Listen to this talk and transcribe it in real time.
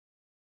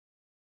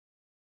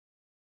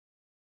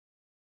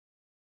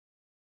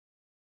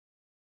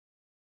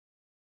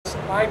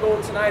my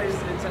goal tonight is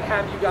to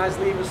have you guys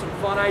leave with some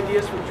fun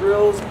ideas for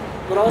drills,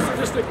 but also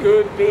just a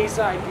good base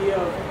idea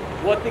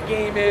of what the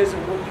game is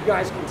and what you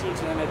guys can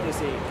teach them at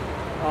this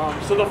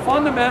age. So the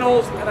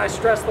fundamentals, and I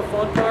stress the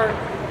fun part,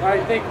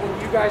 I think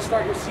when you guys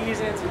start your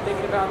seasons and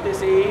thinking about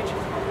this age,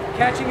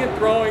 catching and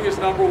throwing is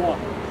number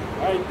one.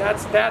 Right?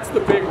 That's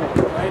the big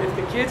one. Right? If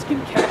the kids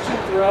can catch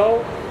and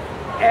throw,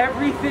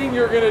 everything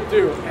you're going to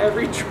do,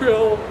 every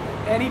drill,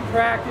 any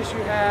practice you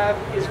have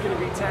is going to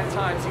be 10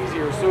 times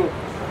easier. So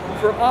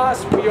for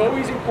us, we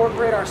always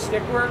incorporate our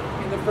stick work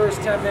in the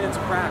first 10 minutes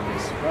of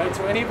practice. Right?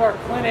 So any of our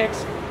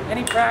clinics,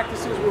 any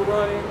practices we're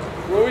running,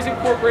 we're always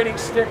incorporating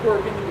stick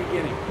work in the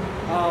beginning.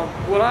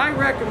 What I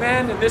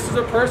recommend, and this is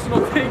a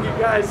personal thing, you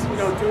guys,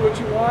 do what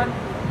you want.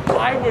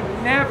 I would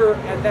never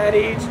at that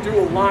age do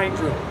a line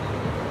drill,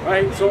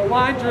 right? So a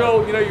line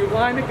drill, you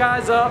line the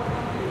guys up.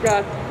 You've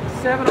got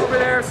 7 over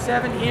there,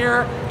 7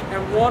 here,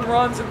 and 1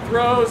 runs and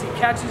throws. He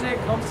catches it,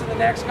 comes to the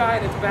next guy,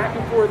 and it's back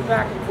and forth,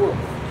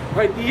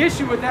 right? The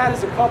issue with that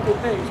is a couple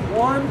things.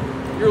 One,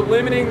 you're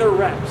limiting their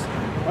reps,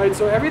 right?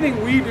 So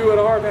everything we do at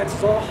our events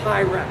is all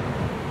high rep,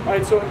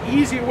 right? So an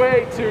easy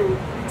way to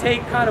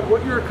take kind of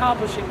what you're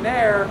accomplishing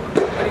there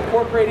and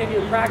incorporate into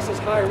your practice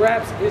high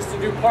reps is to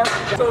do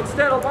partner. So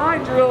instead of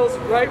line drills,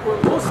 right,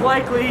 where most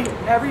likely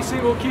every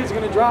single kid's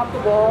going to drop the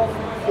ball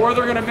or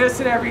they're going to miss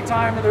it every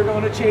time and they're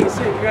going to chase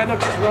it. You end up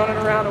just running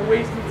around and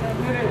wasting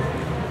 10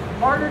 minutes.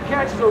 Partner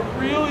catch is a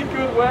really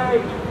good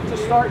way to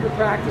start your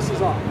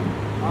practices off.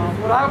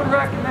 What I would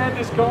recommend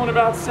is going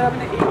about 7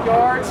 to 8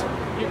 yards.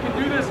 You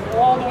can do this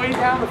all the way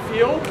down the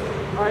field.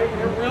 Right?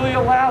 And it really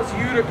allows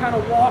you to kind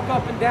of walk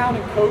up and down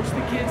and coach the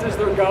kids as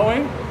they're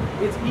going.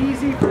 It's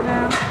easy for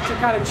them to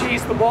kind of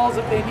chase the balls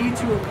if they need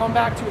to and come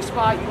back to a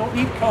spot. You don't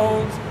need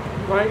cones,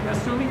 right? And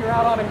assuming you're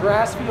out on a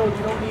grass field,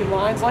 you don't need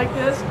lines like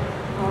this.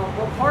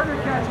 But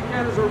partner catch,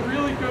 again, is a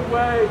really good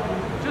way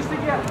just to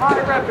get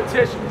high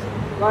repetitions,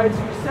 right? So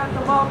you set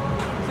them up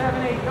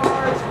 7, 8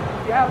 yards.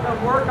 You have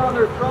them work on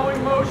their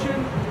throwing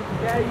motion.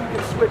 Okay, you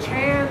can switch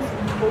hands.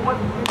 But what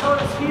you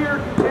notice here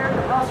compared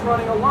to us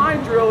running a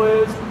line drill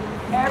is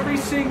every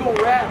single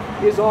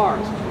rep is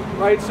ours,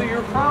 right? So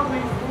you're probably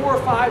 4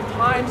 or 5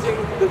 times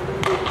the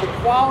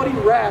quality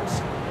reps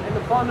and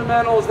the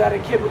fundamentals that a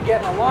kid would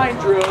get in a line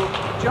drill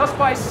just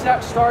by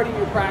starting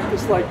your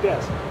practice like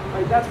this,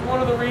 right? That's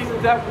one of the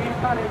reasons that we've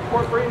kind of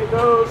incorporated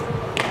those.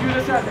 We do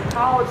this at the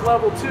college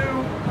level too,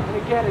 and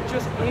again, it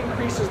just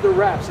increases the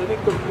reps. I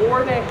think the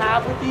more they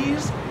have with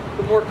these,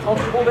 the more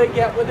comfortable they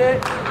get with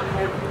it,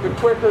 and the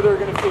quicker they're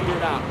going to figure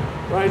it out,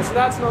 right? So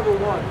that's number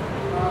one.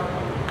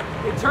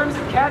 In terms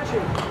of catching,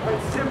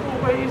 right, simple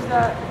ways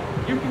that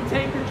you can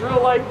take a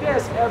drill like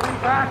this every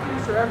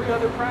practice or every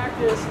other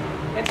practice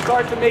and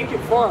start to make it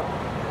fun.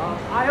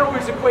 I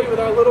always equate with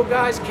our little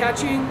guys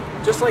catching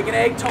just like an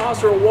egg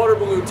toss or a water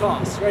balloon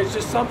toss, right? It's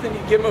just something, you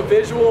give them a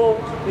visual,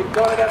 they've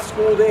done it at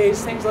school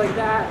days, things like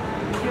that.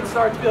 The kids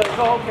start to be like,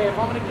 oh, okay, if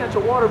I'm going to catch a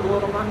water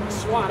balloon, I'm not going to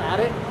swat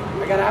at it.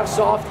 I got to have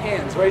soft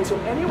hands, right? So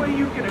any way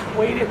you can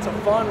equate it to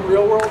fun,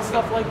 real world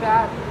stuff like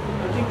that,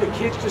 I think the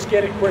kids just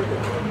get it quicker,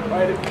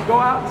 right? If you go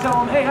out and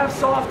tell them, hey, have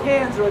soft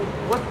hands, or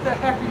what the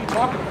heck are you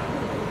talking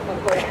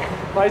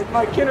about? Like,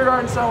 my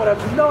kindergarten son would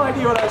have no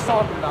idea what I was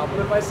talking about, but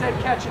if I said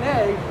catch an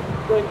egg,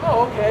 they're like,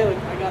 oh, okay,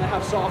 like, I gotta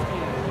have soft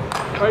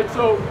hands, right?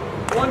 So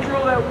one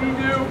drill that we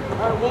do,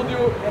 we'll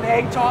do an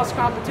egg toss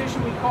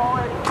competition, we call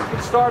it. You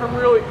can start them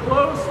really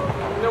close,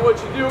 and then what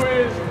you do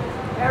is,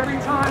 every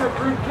time a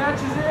group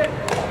catches it,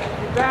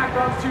 you back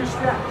up 2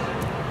 steps.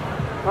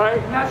 Right?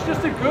 And that's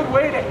just a good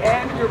way to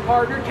end your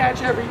partner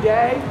catch every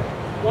day.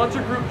 Once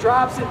a group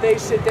drops it, they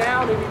sit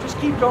down, and you just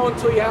keep going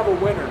until you have a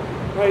winner.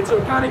 Right? So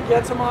it kind of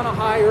gets them on a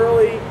high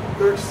early.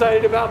 They're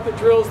excited about the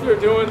drills they're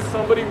doing.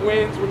 Somebody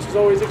wins, which is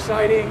always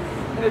exciting.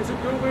 And it's a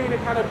good way to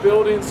kind of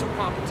build in some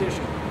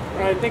competition.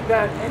 Right? I think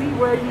that any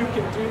way you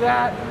can do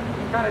that,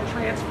 and kind of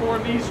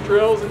transform these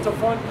drills into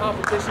fun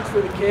competitions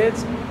for the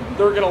kids,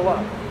 they're going to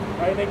love.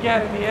 Right? And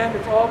again, in the end,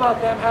 it's all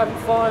about them having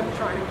fun,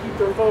 trying to keep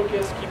their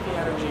focus, keep the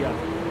energy up.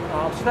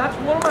 So that's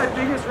one of my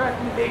biggest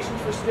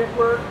recommendations for stick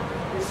work,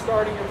 is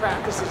starting your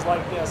practices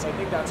like this. I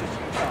think that's a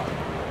huge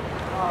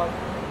help.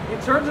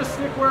 In terms of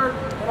stick work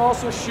and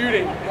also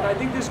shooting, and I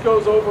think this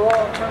goes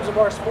overall in terms of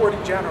our sport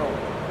in general,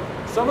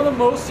 some of the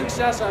most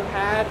success I've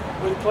had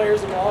with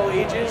players of all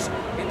ages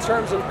in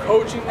terms of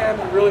coaching them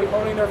and really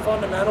honing their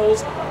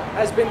fundamentals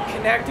has been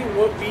connecting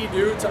what we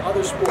do to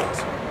other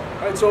sports.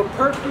 Right, so a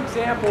perfect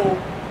example,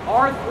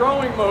 our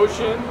throwing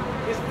motion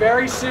is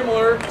very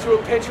similar to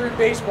a pitcher in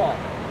baseball.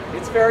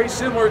 It's very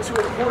similar to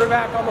a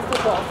quarterback on the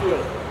football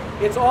field.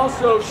 It's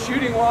also,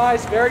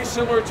 shooting-wise, very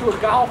similar to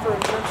a golfer in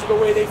terms of the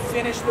way they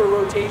finish their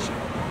rotation.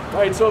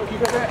 Right? So if you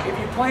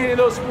play any of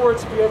those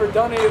sports, if you've ever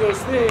done any of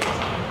those things,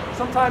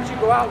 sometimes you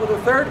go out with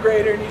a 3rd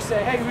grader and you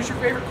say, hey, who's your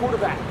favorite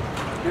quarterback?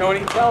 And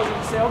he tells you,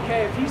 you say,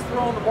 okay, if he's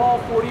throwing the ball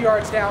 40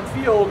 yards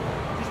downfield,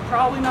 he's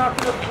probably not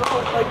going to throw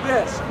it like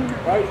this.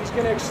 Right? He's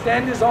going to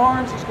extend his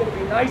arms, he's going to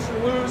be nice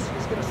and loose,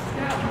 he's going to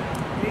step,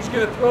 and he's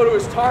going to throw to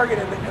his target,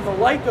 and the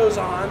light goes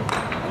on.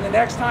 And the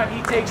next time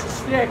he takes a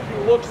stick, he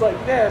looks like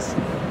this.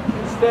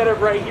 His instead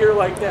of right here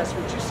like this,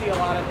 which you see a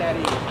lot at that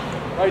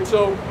age, right?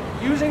 So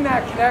using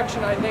that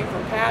connection, I think, for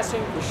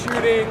passing, for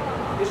shooting,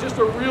 is just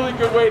a really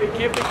good way to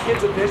give the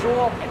kids a visual.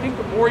 I think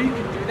the more you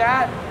can do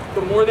that,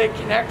 the more they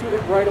connect with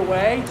it right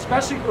away,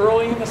 especially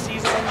early in the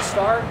season when you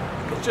start.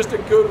 It's just a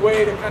good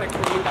way to kind of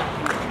create that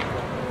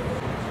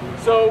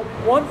connection. So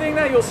one thing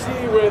that you'll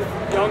see with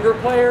younger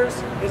players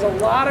is a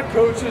lot of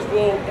coaches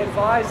will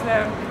advise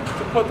them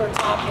to put their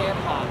top hand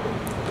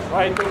high,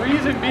 right? The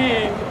reason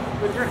being,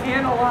 with your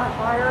hand a lot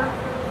higher,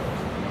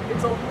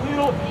 it's a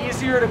little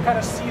easier to kind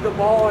of see the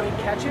ball and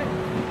catch it.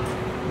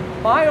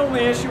 My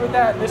only issue with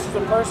that, and this is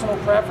a personal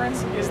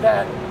preference, is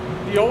that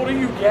the older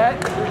you get,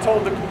 you're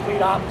told the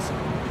complete opposite.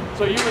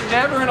 So you would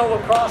never in a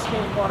lacrosse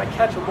game want to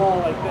catch a ball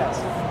like this.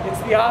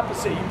 It's the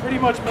opposite. You pretty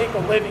much make a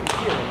living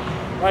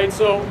here, right?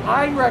 So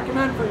I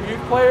recommend for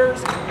youth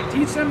players,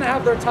 teach them to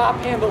have their top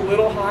hand a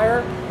little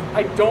higher.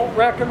 I don't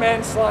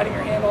recommend sliding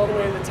your hand all the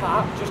way to the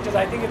top, just because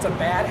I think it's a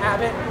bad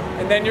habit,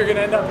 and then you're going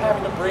to end up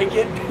having to break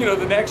it,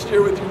 the next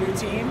year with your new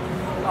team.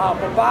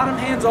 But bottom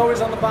hand's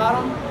always on the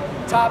bottom.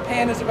 Top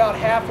hand is about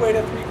halfway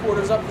to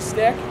 3/4 up the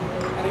stick.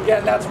 And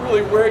again, that's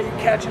really where you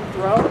catch and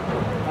throw.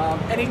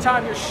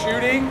 Anytime you're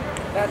shooting,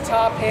 that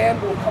top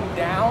hand will come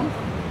down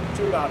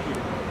to about here.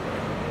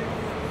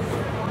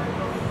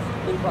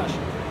 Good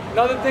question.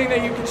 Another thing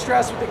that you can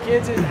stress with the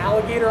kids is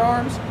alligator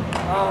arms.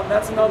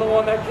 That's another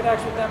one that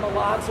connects with them a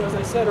lot. So as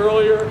I said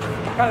earlier,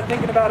 kind of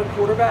thinking about a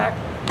quarterback.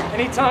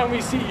 Anytime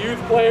we see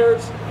youth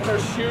players and they're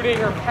shooting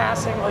or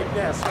passing like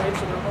this, right?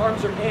 So their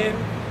arms are in.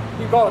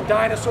 You can call it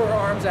dinosaur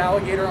arms,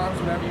 alligator arms,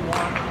 whatever you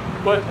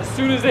want. But as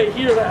soon as they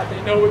hear that,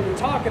 they know what you're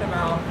talking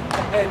about.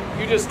 And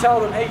you just tell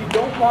them, hey, you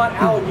don't want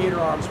alligator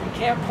arms. We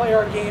can't play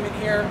our game in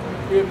here.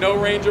 We have no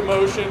range of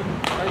motion.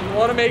 Right? You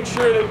want to make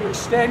sure that you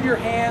extend your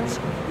hands,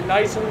 you're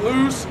nice and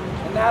loose,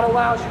 and that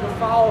allows you to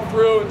follow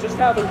through and just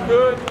have a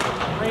good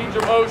range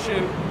of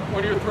motion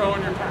when you're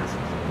throwing your passes.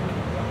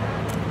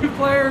 Youth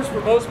players,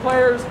 for most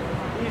players,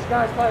 these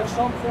guys probably have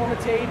some form of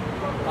tape.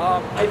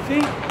 I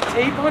think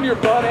tape on your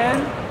butt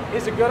end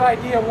is a good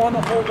idea, one,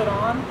 to hold it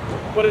on,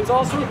 but it's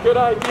also a good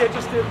idea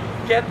just to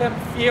get them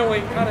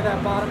feeling kind of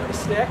that bottom of the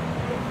stick.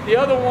 The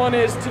other one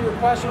is, to your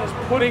question, is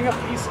putting a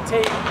piece of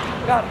tape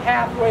about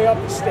halfway up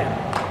the stick,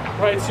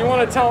 right? So you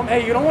want to tell them,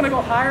 hey, you don't want to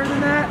go higher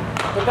than that,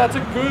 but that's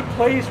a good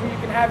place where you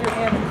can have your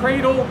hand in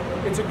cradle.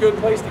 It's a good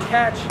place to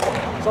catch,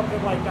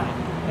 something like that.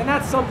 And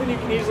that's something you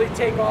can easily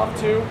take off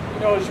too,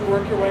 as you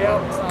work your way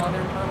up. It's not on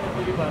there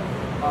permanently, but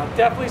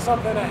definitely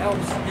something that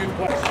helps youth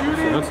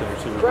players.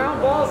 Shooting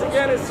ground balls,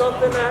 again, is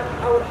something that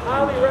I would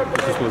highly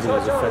recommend you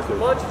touch on as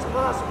much as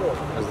possible.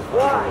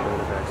 Why?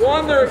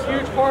 One, they're a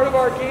huge part of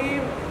our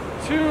game.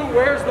 Two,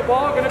 where's the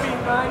ball going to be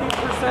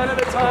 90% of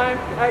the time?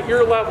 At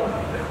your level,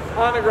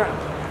 on the ground.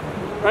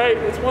 Right?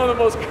 It's one of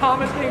the most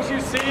common things you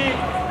see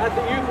at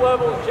the youth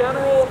level in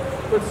general,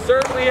 but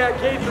certainly at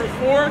K through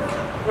 4th,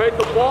 right?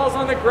 The ball's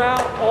on the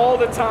ground all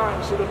the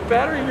time. So the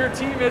better your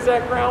team is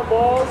at ground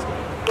balls,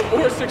 the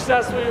more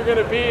successful you're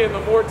going to be and the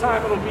more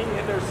time it'll be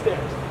in their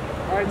sticks.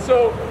 All right,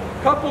 so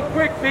a couple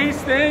quick base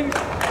things.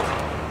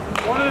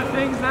 One of the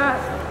things that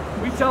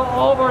we tell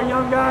all of our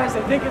young guys,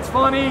 they think it's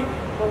funny,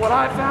 but what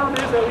I found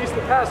is, at least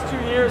the past 2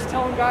 years,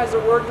 telling guys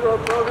that work through our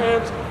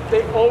programs,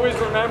 they always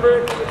remember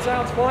it because it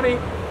sounds funny.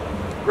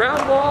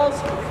 Ground balls,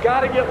 you've got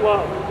to get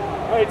low.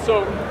 Right,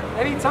 so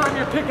anytime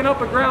you're picking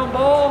up a ground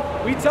ball,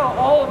 we tell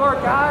all of our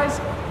guys,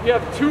 you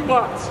have 2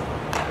 butts.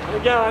 And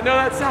again, I know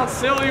that sounds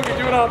silly, we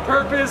do it on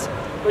purpose,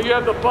 but you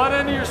have the butt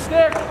end of your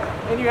stick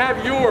and you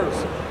have yours.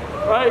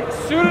 Right? As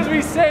soon as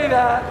we say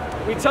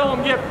that, we tell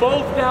them get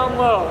both down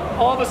low.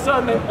 All of a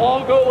sudden, they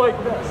all go like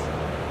this.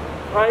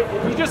 Right?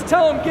 If you just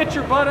tell them get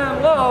your butt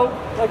end low,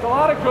 like a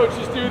lot of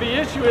coaches do, the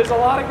issue is a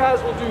lot of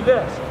guys will do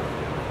this.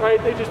 Right?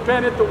 They just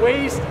bend at the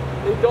waist.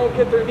 They don't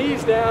get their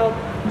knees down,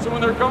 so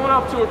when they're going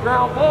up to a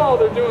ground ball,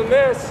 they're doing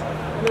this,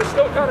 and they're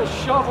still kind of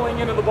shoveling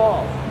into the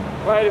ball,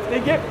 right? If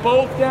they get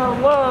both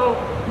down low,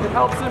 it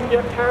helps them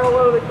get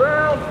parallel to the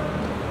ground,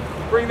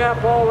 bring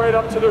that ball right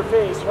up to their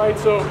face, right?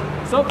 So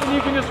something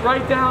you can just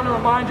write down and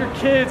remind your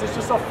kids. It's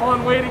just a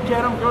fun way to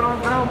get them good on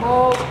ground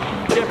balls,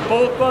 get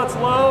both butts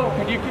low,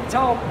 and you can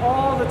tell them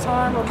all the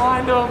time,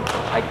 remind them.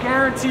 I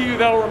guarantee you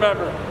they'll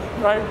remember,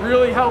 right?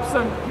 Really helps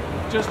them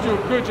just do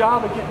a good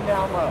job of getting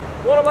down low.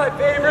 One of my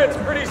favorites,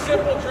 pretty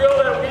simple drill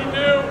that we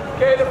do.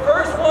 Okay, the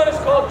first one is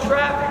called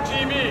traffic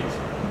GBs.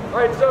 All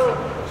right, so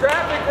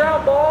traffic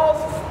ground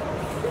balls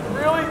is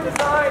really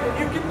designed, and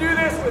you can do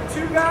this with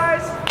 2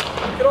 guys.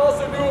 You can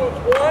also do it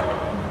with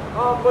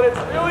 1, but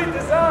it's really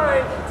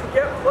designed to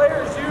get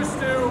players used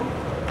to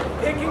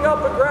picking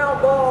up a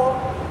ground ball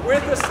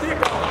with a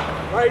stick on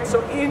it, right?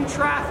 So in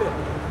traffic.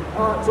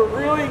 So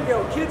really,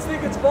 kids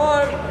think it's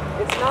fun.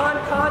 It's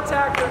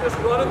non-contact. They're just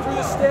running through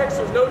the sticks.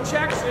 There's no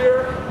checks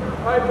here.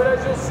 All right, but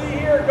as you'll see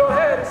here, go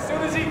ahead. As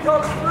soon as he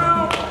comes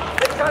through,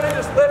 they kind of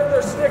just lift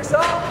their sticks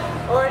up,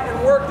 all right,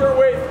 and work their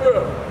way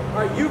through.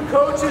 All right, you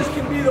coaches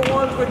can be the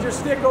ones with your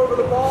stick over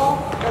the ball.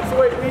 That's the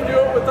way we do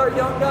it with our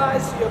young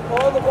guys. You have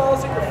all the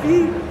balls at your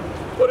feet.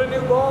 Put a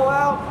new ball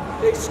out.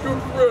 they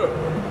scoop through.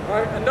 All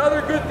right.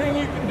 Another good thing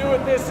you can do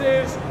with this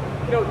is,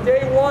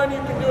 day one you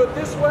can do it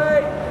this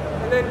way,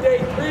 and then day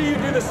 3 you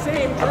do the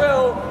same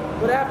drill,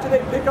 but after they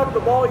pick up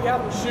the ball, you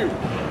have them shoot.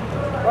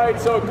 All right.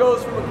 So it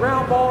goes from a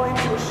ground ball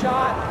into a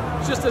shot.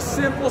 It's just a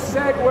simple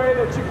segue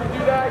that you can do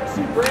that. You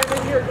see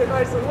Brandon here get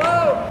nice and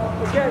low.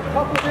 Again, a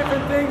couple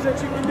different things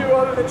that you can do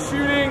other than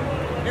shooting.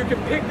 You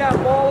can pick that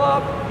ball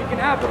up. You can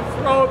have them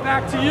throw it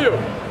back to you.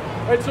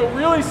 It's a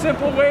really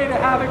simple way to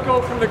have it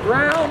go from the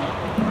ground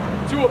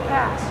to a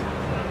pass.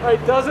 Right?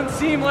 Doesn't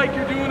seem like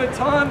you're doing a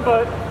ton,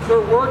 but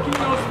they're working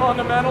those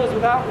fundamentals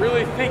without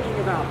really thinking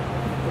about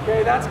it.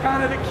 Okay, that's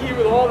kind of the key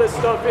with all this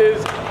stuff is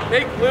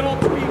make little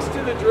tweaks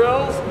to the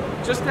drills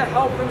just to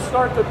help them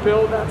start to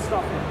build that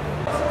stuff in.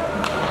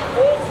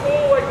 Old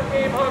school, like the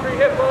game Hungry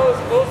Hippos,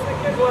 most of the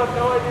kids will have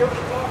no idea what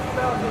we're talking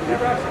about. They've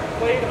never actually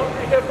played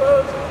Hungry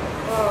Hippos,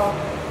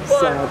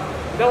 but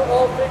they'll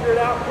all figure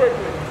it out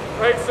quickly.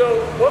 Right,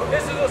 so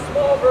this is a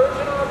small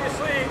version,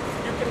 obviously.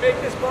 You can make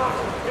this box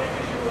as big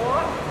as you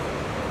want.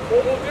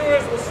 What we'll do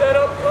is we'll set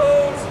up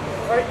cones,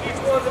 right? Each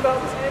one's about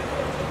 10,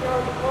 15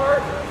 yards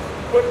apart.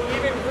 Put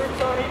even groups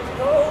on each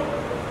cone,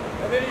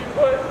 and then you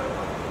put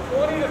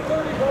 20 to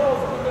 30 balls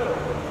in the middle.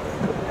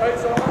 Right,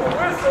 so on the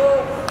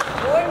whistle,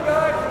 one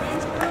guy from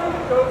each group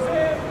goes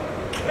in,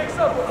 picks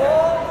up a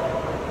ball,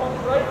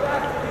 comes right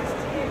back to his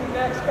team, the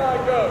next guy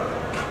goes.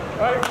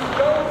 Right, you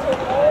go until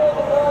all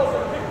the balls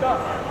are picked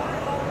up.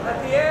 At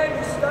the end,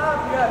 you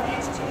stop, you have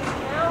each team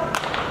count,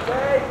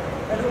 okay,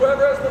 and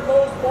whoever has the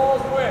most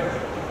balls wins.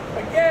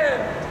 Again,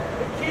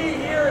 the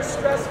key here is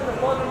stressing the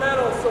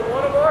fundamentals. So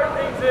one of our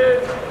things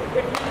is,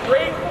 if you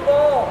break the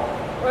ball,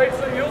 right,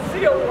 so you'll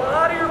see a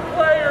lot of your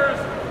players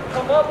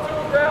come up to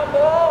a ground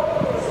ball,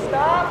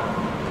 stop,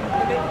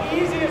 and the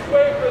easiest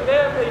way for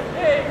them, they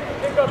think, to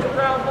pick up the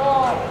ground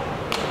ball,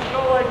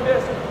 go like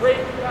this and break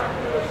it back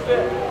to their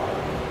stick.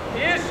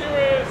 The issue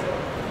is,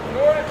 in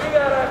order to do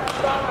that, I have to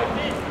stop my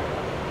feet.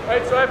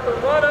 Right, so I have to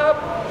run up,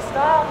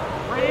 stop,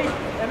 break,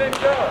 and then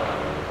go.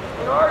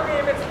 In our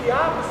game, it's the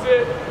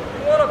opposite.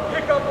 You want to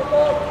pick up the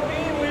ball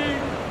cleanly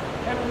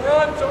and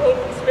run to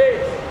open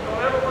space. You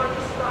don't ever want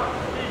to stop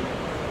your feet.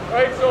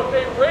 Right, so if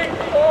they break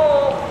the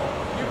ball,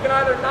 you can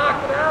either knock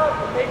it out,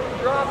 or make them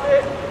drop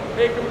it,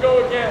 make them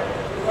go again.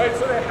 Right,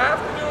 so they have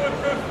to do it with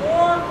good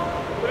form,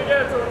 but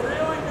again, it's a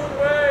really good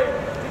way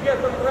to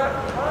get them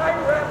high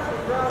reps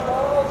with ground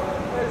balls,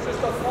 and it's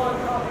just a fun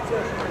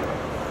competition.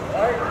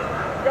 Right?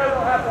 You guys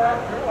don't have to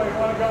have to. You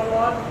want to go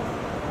one?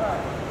 All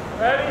right.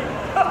 Ready?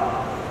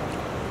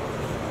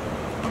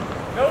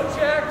 No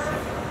checks.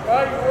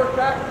 Right? You work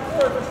back and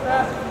forth as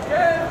fast as you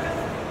can.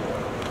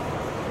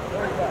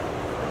 There you go.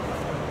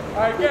 All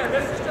right, again,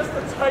 this is just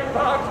the tight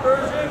box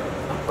version,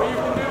 but you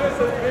can do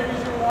this as big as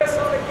you want.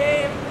 On the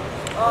game,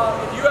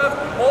 if you have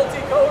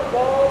multicolored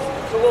balls,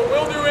 so what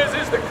we'll do is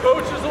the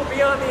coaches will be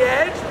on the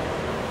edge,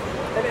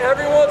 and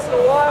every once in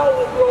a while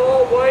we'll throw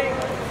all white.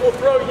 We'll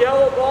throw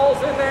yellow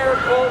balls in there,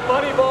 called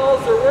money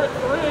balls. They're worth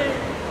 3.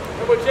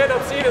 And what you end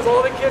up seeing is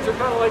all the kids are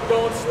kind of like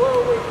going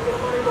slow waiting to get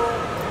a money ball.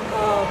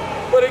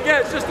 But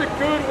again, it's just a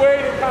good way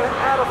to kind of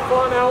add a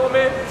fun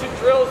element to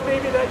drills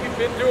maybe that you've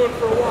been doing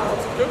for a while.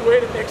 It's a good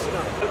way to mix it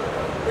up.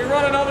 We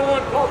run another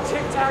one called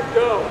Tic Tac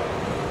Go.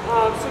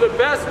 So the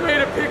best way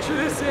to picture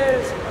this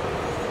is,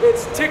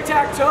 it's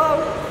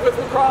tic-tac-toe with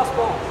lacrosse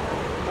balls.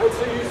 Right,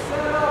 so you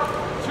set up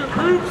 2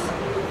 groups.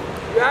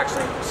 You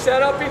actually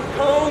set up in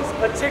cones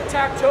a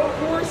tic-tac-toe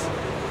course,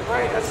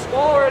 right, as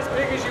small or as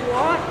big as you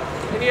want,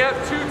 and you have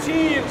 2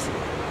 teams.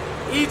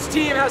 Each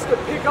team has to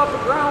pick up a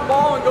ground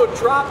ball and go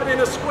drop it in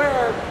a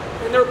square,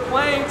 and they're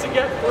playing to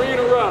get 3 in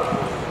a row.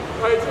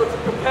 Right, so it's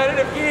a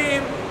competitive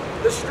game.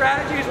 The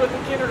strategies with the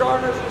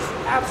kindergartners is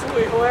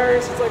absolutely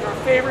hilarious. It's like our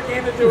favorite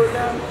game to do with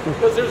them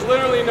because there's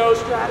literally no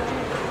strategy.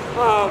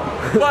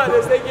 But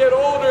as they get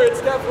older,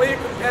 it's definitely a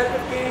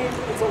competitive game.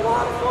 It's a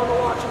lot of fun to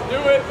watch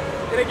them do it.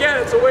 And again,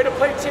 it's a way to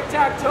play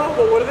tic-tac-toe,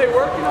 but what are they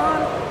working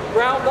on?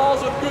 Ground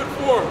balls with good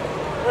form.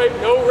 Right?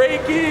 No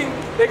raking.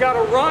 They got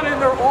to run,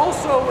 and they're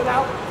also,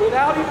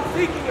 without even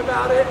thinking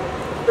about it,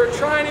 they're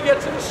trying to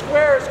get to the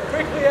square as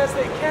quickly as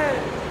they can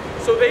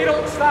so they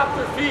don't stop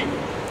their feet.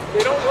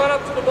 They don't run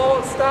up to the ball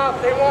and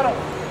stop. They want to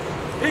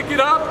pick it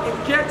up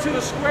and get to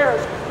the square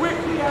as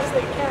quickly as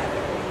they can.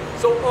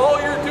 So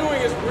all you're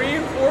doing is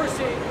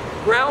reinforcing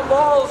ground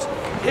balls,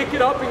 pick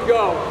it up and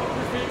go. Keep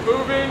your feet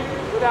moving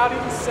without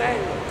even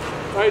saying it.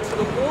 Right? So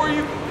the more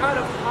you can kind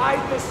of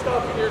hide this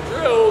stuff in your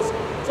drills,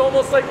 it's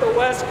almost like the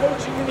less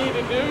coaching you need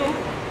to do,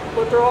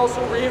 but they're also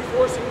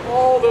reinforcing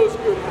all those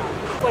good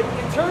habits. Like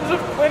in terms of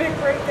clinic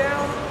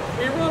breakdown,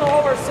 we run all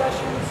of our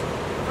sessions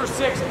for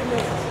 60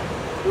 minutes.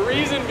 The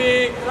reason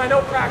being, and I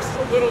know practice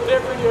is a little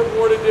different, you have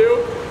more to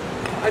do.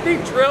 I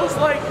think drills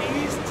like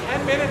these,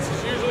 10 minutes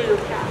is usually your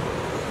cap.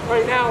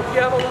 Right now, if you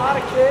have a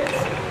lot of kids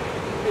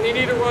and you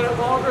need to run it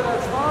longer,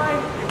 that's fine.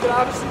 You can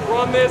obviously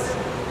run this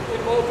in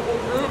multiple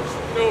groups,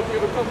 you know, if you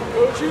have a couple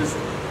coaches.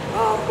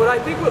 But I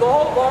think with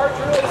all of our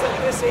drills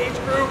at this age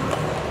group,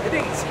 I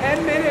think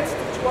 10 minutes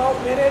to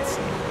 12 minutes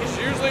is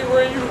usually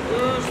where you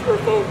lose your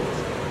focus.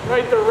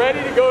 right? They're ready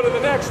to go to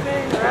the next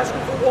thing, they're asking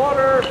for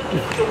water.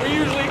 So we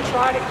usually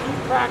try to keep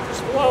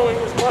practice flowing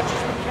as much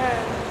as we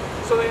can,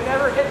 so they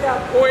never hit that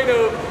point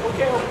of,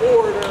 okay, I'm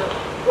bored, or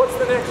what's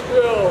the next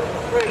drill,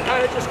 right? It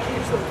kind of just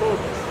keeps them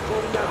focused.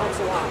 So that helps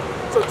a lot.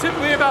 So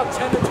typically about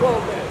 10 to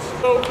 12 minutes.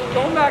 So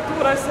going back to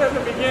what I said in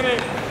the beginning,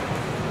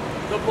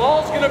 the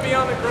ball's gonna be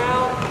on the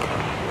ground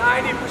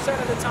 90%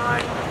 of the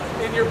time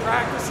in your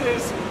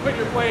practices when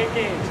you're playing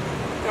games.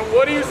 And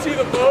what do you see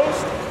the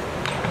most?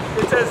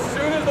 It's as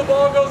soon as the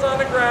ball goes on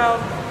the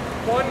ground,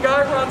 one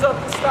guy runs up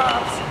and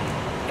stops,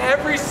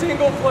 every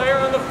single player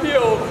on the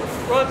field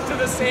runs to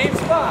the same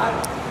spot,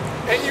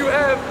 and you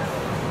have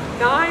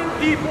 9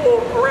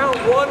 people around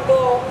one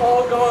ball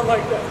all going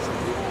like this.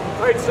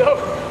 Right, so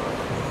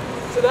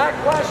to that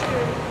question,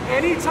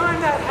 anytime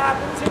that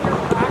happens in your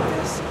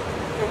practice,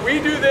 and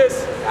we do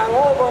this at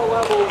all of our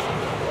levels,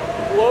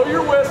 blow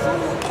your whistle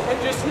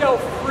and just yell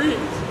freeze.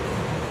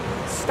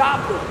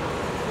 Stop them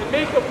and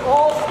make them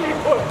all stay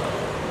put.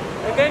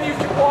 And then you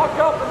can walk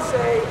up and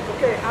say,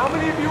 okay, how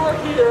many of you are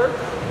here?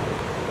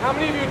 How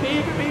many of you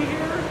need to be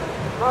here?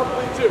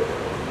 Probably 2.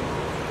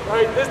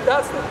 Right,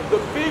 that's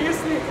the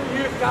biggest thing for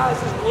youth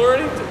guys is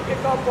learning to pick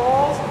up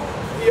balls.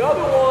 The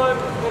other one,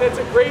 and it's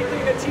a great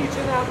thing to teach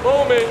in that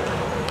moment,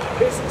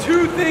 is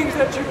 2 things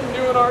that you can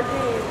do in our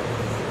game.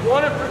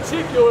 One in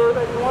particular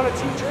that you want to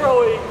teach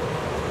early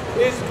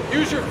is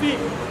use your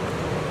feet.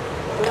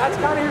 So that's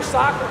kind of your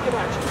soccer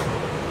connection.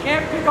 You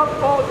can't pick up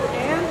the ball with your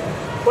hand,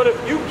 but if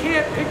you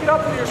can't pick it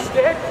up with your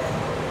stick,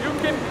 you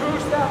can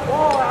goose that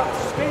ball out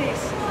to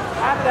space,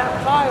 out of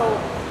that pile,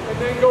 and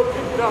then go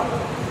pick it up.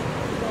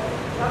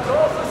 That's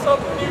also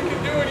something you can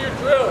do in your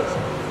drills.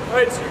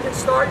 Right, so you can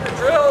start your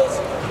drills,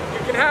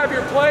 you can have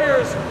your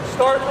players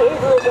start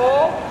over a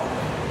ball,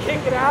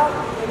 kick it out,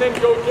 and then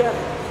go get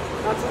it.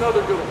 That's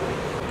another good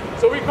one.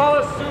 So we call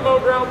it sumo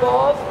ground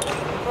balls.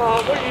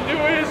 What you do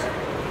is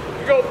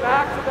you go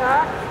back to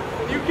back,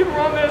 and you can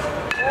run this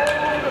all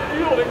over the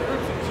field in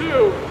groups of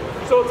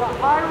 2. So it's a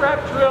high rep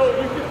drill.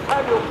 You can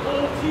have your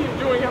whole team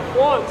doing it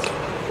once,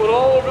 but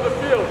all over the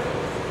field.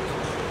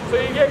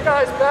 So you get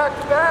guys back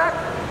to back,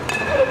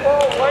 put the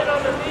ball right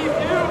underneath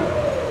you,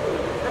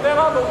 and then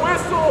on the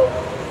whistle,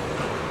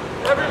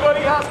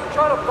 everybody has to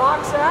try to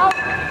box out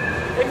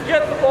and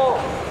get the ball.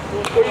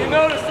 What you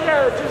notice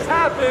there, it just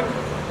happened,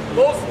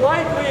 most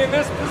likely in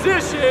this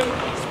position,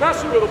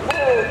 especially with a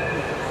pole,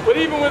 but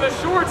even with a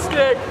short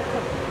stick,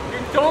 you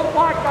don't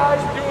want guys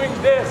doing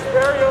this,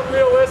 very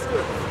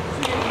unrealistic.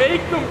 So you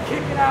make them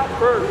kick it out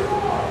first.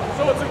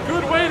 So it's a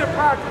good way to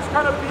practice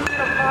kind of being in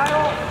a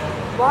pile,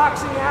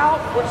 boxing out,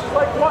 which is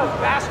like what?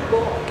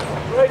 Basketball.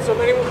 Right, so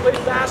if anyone plays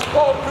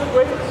basketball, good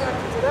way to connect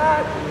to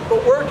that,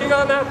 but working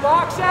on that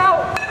box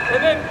out,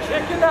 and then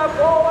kicking that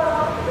ball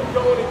out, and then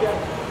going again.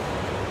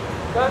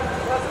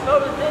 That's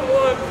another good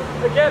one.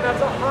 Again,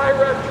 that's a high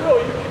rep drill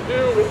you can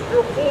do with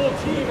your whole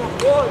team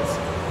at once.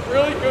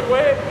 Really good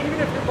way, even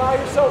if you're by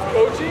yourself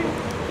coaching,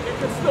 you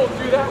can still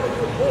do that with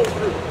your whole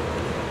group.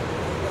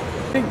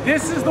 I think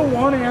this is the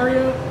one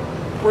area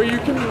where you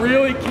can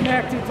really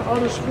connect it to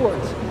other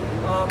sports.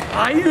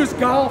 I use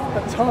golf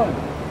a ton.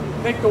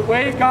 I think the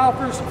way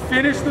golfers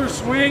finish their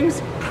swings,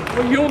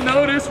 what you'll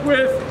notice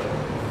with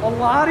a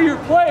lot of your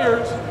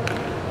players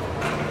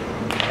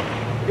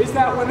is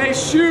that when they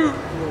shoot,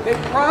 they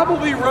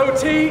probably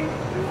rotate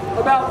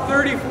about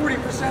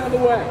 30–40% of the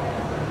way.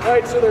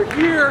 Right, so they're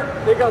here,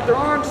 they got their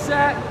arms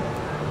set,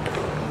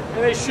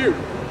 and they shoot.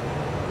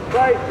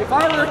 Right, if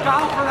I were a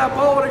golfer, that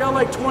ball would have gone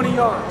like 20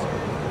 yards.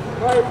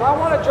 Right, if I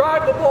want to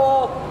drive the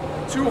ball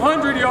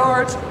 200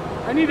 yards,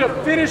 I need to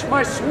finish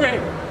my swing.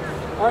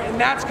 All right,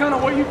 and that's kind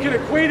of what you can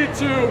equate it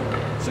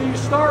to. So you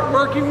start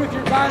working with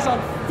your guys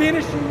on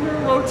finishing your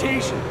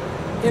rotation.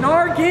 In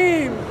our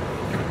game,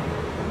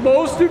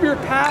 most of your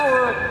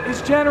power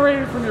is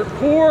generated from your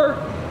core,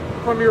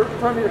 from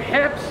your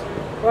hips,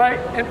 right,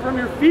 and from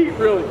your feet,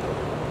 really.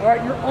 All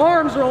right, your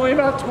arms are only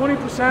about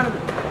 20% of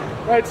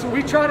it. Right, so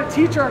we try to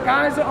teach our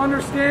guys to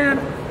understand.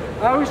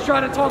 I always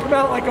try to talk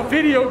about like a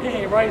video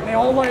game, right? And they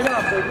all light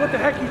up. Like, what the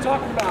heck are you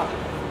talking about?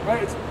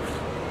 Right?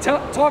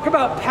 Talk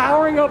about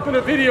powering up in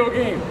a video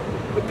game.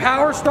 The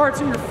power starts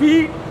at your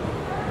feet,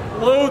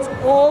 loads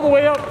all the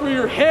way up through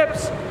your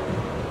hips,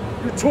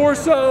 your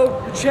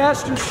torso, your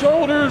chest, your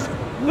shoulders,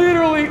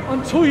 literally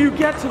until you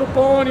get to the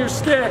ball on your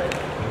stick.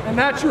 And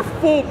that's your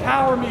full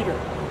power meter.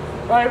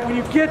 Right? When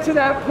you get to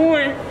that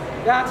point,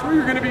 that's where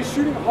you're going to be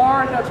shooting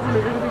hard. That's where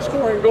you're going to be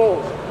scoring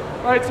goals.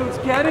 Right? So it's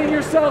getting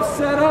yourself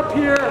set up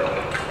here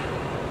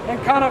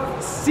and kind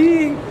of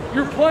seeing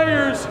your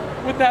players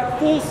with that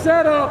full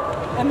setup.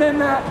 And then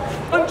that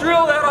one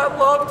drill that I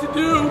love to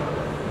do,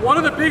 one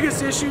of the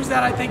biggest issues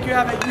that I think you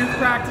have at youth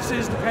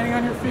practices, depending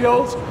on your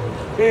fields,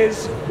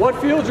 is what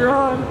field you're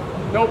on,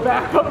 no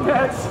backup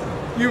nets,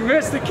 you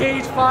miss the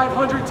cage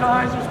 500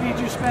 times, which means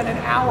you spend an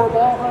hour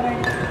ball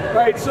hunting,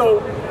 right?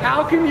 So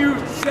how can you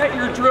set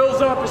your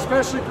drills up,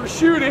 especially for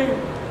shooting,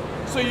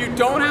 so you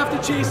don't have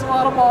to chase a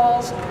lot of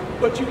balls,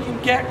 but you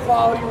can get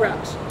quality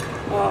reps?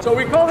 So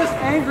we call this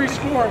angry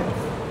scoring.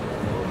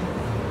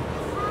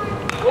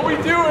 What we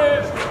do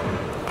is,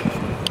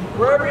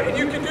 and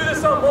you can do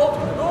this on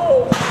multiple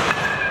goals,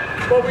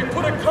 but we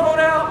put a cone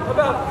out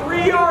about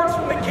 3 yards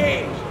from the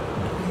cage.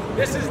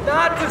 This is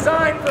not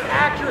designed for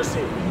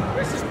accuracy.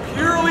 This is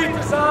purely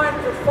designed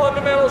for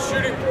fundamental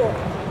shooting form.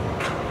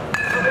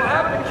 So we'll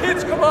have the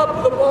kids come up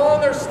with a ball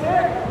on their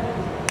stick.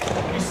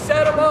 You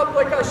set them up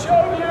like I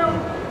showed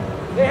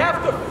you. They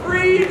have to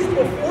freeze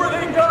before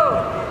they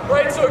go,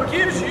 right? So it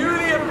gives you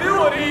the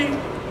ability,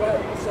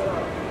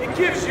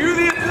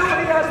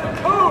 as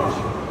the coach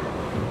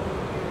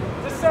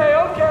to say,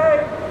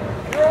 okay,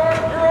 your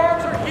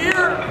arms are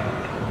here,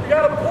 you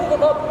gotta pull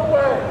them up and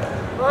away,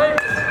 right?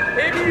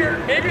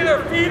 Maybe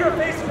their feet are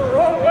facing the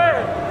wrong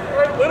way,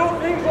 right? Little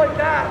things like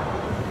that.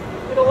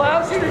 It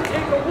allows you to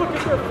take a look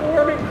at their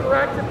form and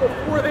correct it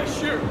before they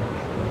shoot.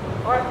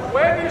 All right,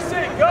 when you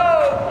say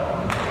go,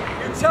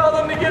 you tell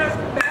them to get as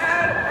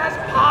mad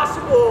as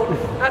possible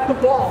at the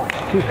ball,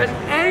 as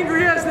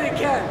angry as they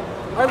can.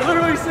 I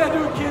literally said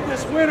to a kid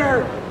this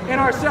winter in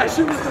our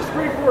session with the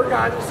springboard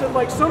guys, I said,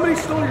 like, somebody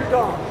stole your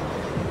dog.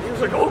 He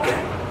was like,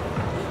 okay.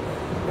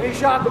 And he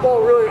shot the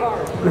ball really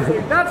hard. I was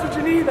like, that's what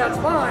you need, that's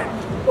fine.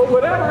 But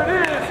whatever it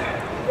is,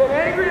 get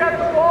angry at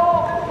the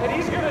ball, and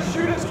he's going to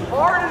shoot as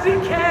hard as he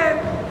can,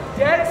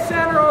 dead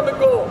center on the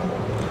goal.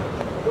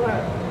 Go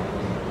ahead.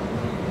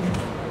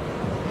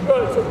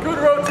 Good, so good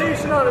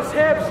rotation on his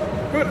hips,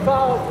 good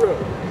follow through.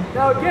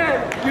 Now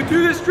again, you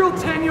do this drill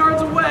 10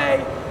 yards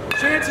away,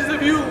 chances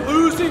of you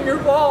losing your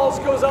balls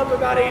goes up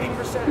about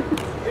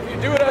 80%. If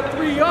you do it at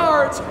 3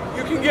 yards,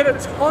 you can get a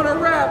ton of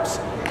reps,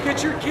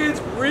 get your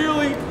kids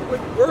really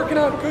working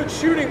on good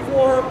shooting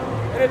form,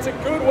 and it's a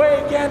good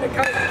way, again, to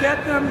kind of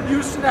get them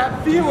used to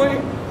that feeling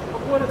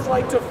of what it's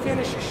like to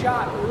finish a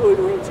shot and really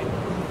rotate.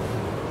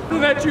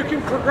 Something that you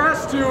can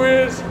progress to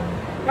is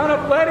kind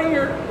of letting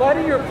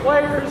your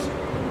players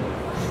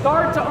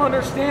start to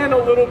understand a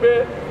little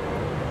bit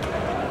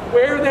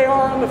where they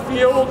are on the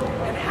field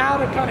and how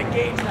to kind of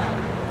gauge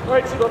that.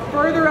 Right, so the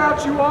further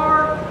out you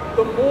are,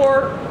 the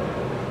more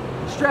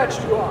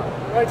stretched you are.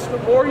 Right, so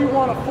the more you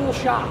want a full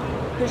shot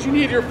because you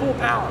need your full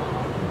power.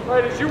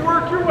 Right, as you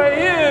work your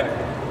way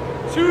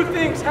in, two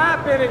things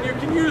happen, and you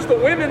can use the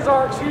women's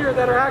arcs here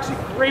that are actually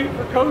great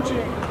for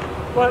coaching.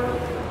 But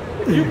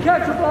if you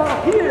catch a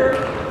ball here,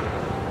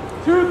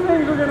 two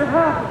things are going to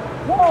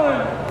happen.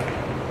 One,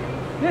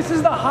 this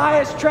is the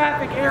highest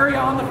traffic area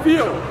on the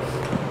field.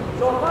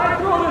 So if I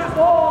throw this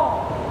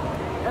ball,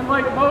 and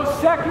like most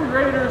second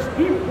graders,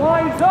 he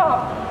winds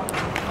up,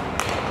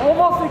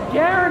 almost a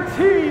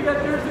guarantee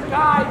that there's a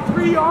guy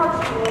 3 yards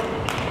to him.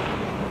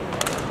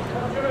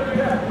 I'm going to do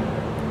that.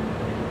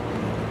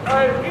 All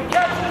right, if he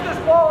catches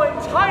this ball in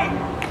tight,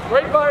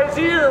 right by his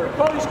ear, we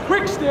call these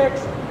quick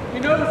sticks.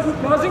 You notice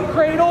he doesn't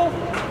cradle,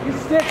 he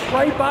sticks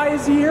right by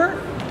his ear,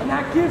 and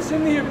that gives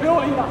him the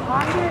ability to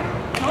hide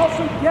it and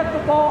also get the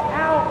ball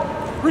out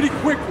pretty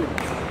quickly.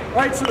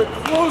 Right, so the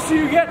closer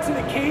you get to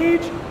the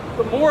cage,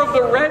 the more of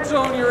the red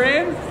zone you're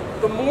in,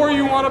 the more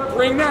you want to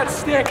bring that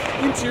stick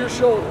into your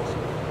shoulders.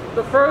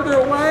 The further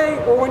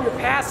away, or when you're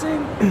passing,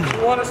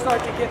 you want to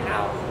start to get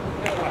out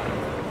that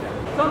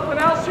way. Something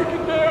else you can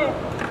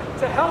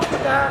do to help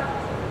with that,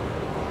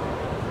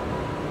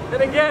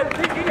 and again,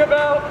 thinking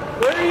about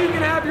where you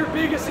can have your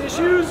biggest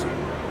issues,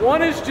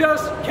 one is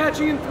just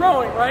catching and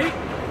throwing, right?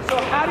 So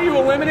how do you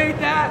eliminate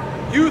that?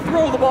 You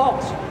throw the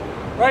balls.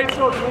 Right,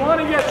 so if you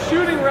want to get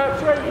shooting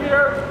reps right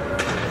here,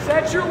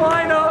 set your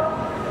line up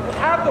and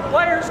have the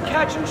players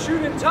catch and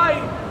shoot in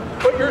tight,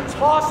 but you're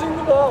tossing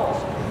the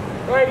balls.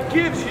 Right, it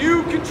gives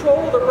you control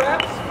of the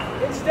reps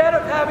instead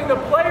of having the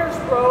players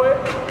throw it,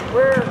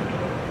 where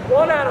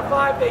 1 out of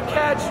 5 they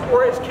catch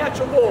or is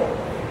catchable.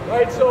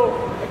 Right, so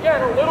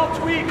again, a little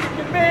tweak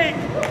you can make.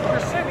 You're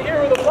sitting here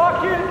with a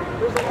bucket,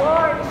 there's a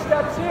line, he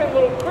steps in, a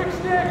little quick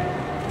stick,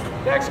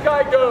 next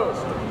guy goes.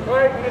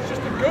 Right, and it's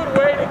just a good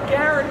way to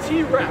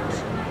guarantee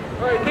reps.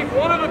 Right, I think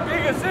one of the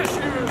biggest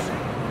issues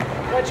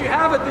that you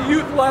have at the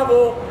youth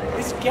level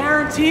is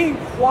guaranteeing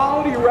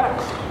quality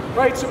reps.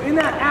 Right, so in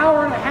that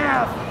hour and a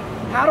half,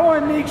 how do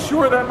I make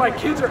sure that my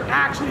kids are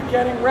actually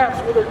getting reps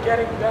where they're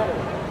getting better?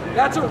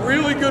 That's a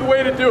really good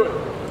way to do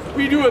it.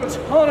 We do a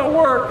ton of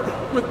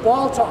work with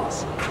ball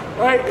toss.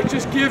 Right, it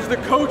just gives the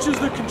coaches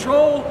the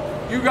control.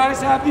 You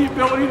guys have the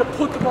ability to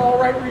put the ball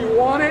right where you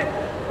want it.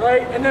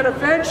 Right, and then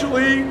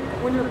eventually,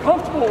 when you're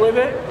comfortable with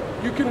it,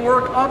 you can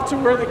work up to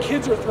where the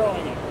kids are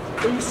throwing it.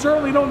 But you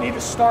certainly don't need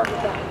to start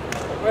with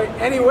that. Right?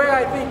 Anyway,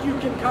 I think you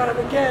can kind of,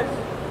 again,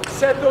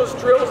 set those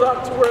drills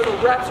up to where the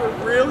reps are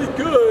really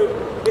good.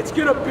 It's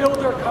going to build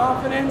their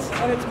confidence,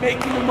 and it's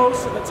making the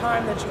most of the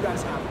time that you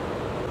guys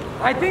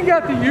have. I think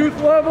at the youth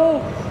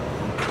level,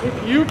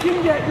 if you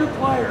can get your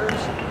players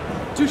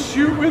to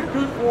shoot with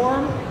good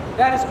form,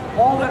 that is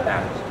all that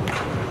matters.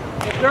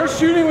 If they're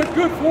shooting with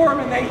good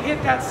form and they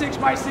hit that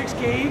 6x6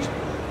 gauge,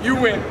 you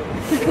win.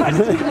 You guys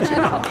did your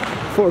job.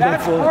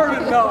 That's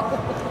hard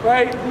enough,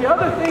 right? The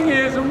other thing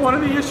is, and one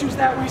of the issues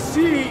that we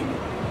see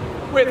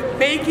with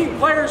making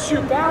players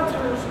shoot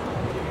bouncers,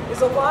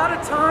 is a lot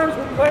of times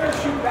when players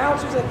shoot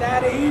bouncers at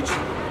that age,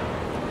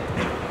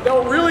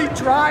 they'll really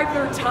drive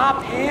their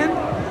top hand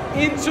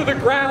into the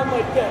ground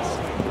like this.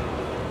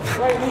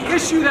 Right? The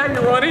issue that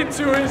you run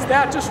into is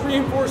that just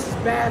reinforces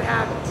bad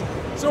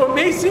habits. So it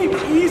may seem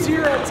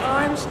easier at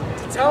times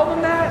to tell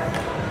them that,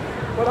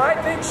 but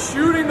I think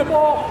shooting the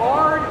ball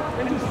hard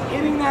and just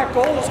hitting that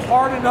goal is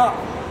hard enough.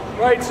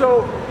 Right?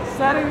 So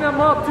setting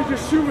them up to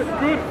just shoot with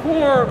good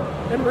form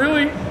and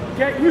really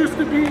get used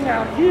to being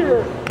out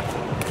here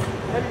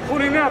and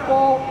putting that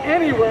ball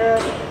anywhere,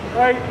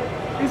 right,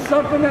 is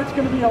something that's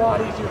going to be a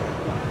lot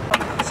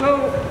easier.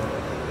 So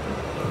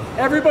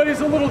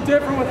everybody's a little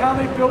different with how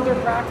they build their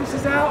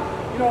practices out.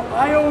 You know,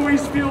 I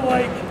always feel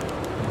like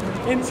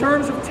in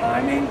terms of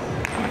timing,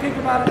 you think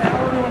about an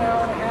hour to an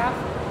hour and a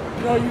half.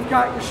 You know, you've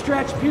got your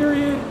stretch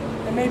period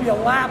and maybe a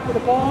lap with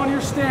a ball on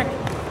your stick,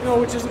 you know,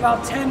 which is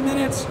about 10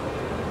 minutes.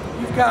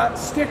 You've got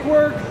stick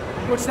work,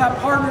 which that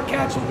partner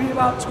catch will be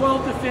about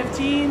 12 to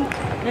 15.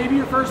 Maybe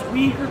your first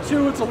week or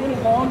two, it's a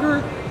little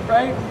longer,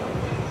 right?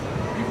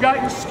 You've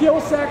got your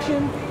skill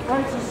section,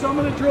 right? So some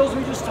of the drills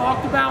we just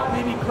talked about,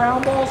 maybe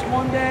ground balls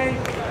one day,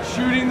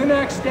 shooting the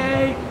next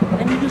day,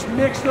 and you just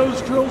mix those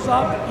drills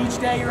up. Each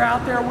day you're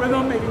out there with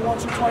them, maybe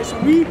once or twice a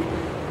week.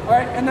 All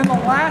right, and then the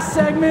last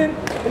segment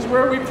is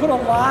where we put a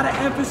lot of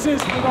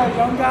emphasis with our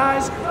young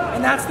guys,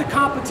 and that's the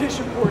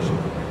competition portion.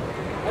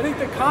 I think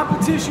the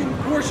competition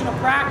portion of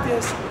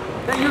practice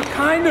that you're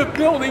kind of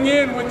building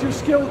in with your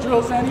skill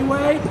drills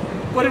anyway,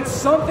 but it's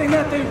something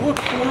that they look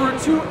forward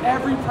to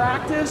every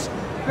practice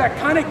that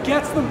kind of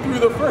gets them through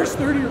the first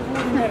 30 or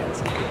 40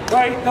 minutes,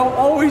 right? They'll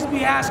always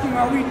be asking,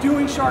 are we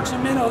doing Sharks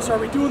and Minnows? Are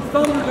we doing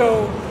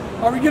Thunderdome?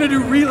 Are we gonna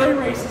do relay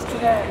races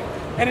today?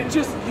 And it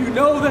just, you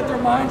know that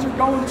their minds are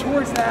going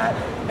towards that,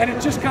 and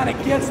it just kind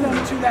of gets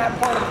them to that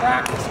part of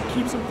practice and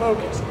keeps them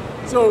focused.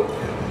 So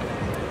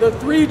the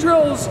 3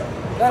 drills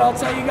that I'll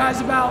tell you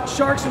guys about,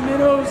 Sharks and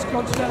Minnows,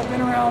 coaches that have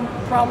been around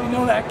probably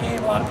know that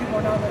game. A lot of people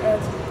are nodding their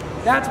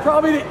heads. That's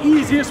probably the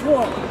easiest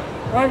one,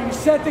 right? You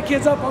set the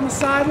kids up on the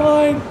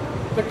sideline,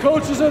 the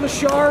coaches are the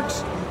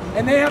Sharks,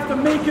 and they have to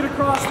make it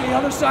across the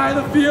other side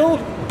of the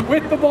field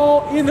with the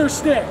ball in their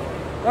stick,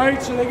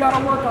 right? So they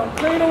gotta work on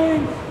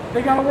cradling,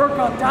 they gotta work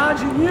on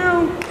dodging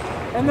you,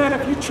 and then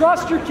if you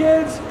trust your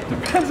kids,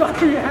 depends on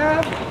who you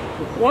have,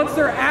 once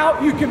they're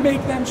out, you can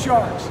make them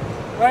Sharks.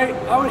 Right?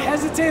 I would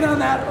hesitate on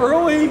that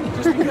early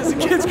just because the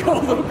kids go a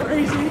little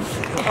crazy.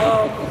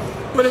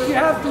 But if you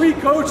have 3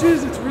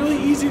 coaches, it's really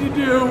easy to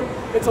do.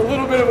 It's a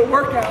little bit of a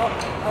workout,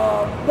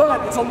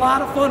 but it's a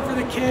lot of fun for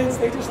the kids.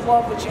 They just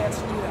love the chance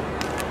to do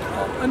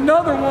that.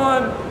 Another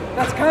one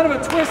that's kind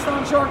of a twist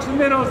on Sharks and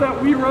Minnows that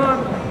we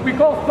run, we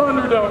call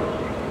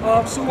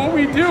Thunderdome. So what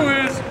we do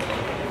is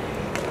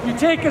you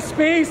take a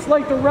space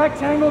like the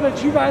rectangle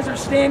that you guys are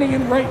standing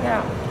in right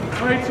now.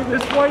 Right? So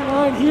this white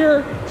line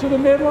here to the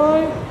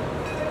midline,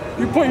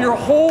 you put your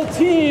whole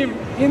team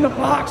in the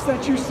box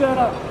that you set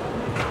up.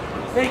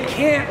 They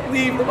can't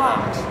leave the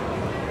box.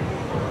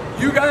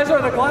 You guys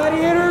are the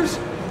gladiators,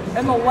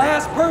 and the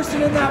last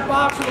person in that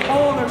box with a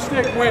ball on their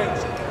stick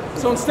wins.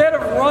 So instead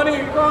of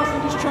running across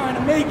and just trying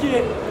to make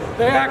it,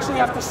 they actually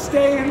have to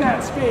stay in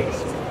that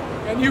space.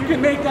 And you can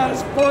make that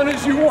as fun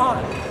as you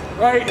want,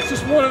 right? It's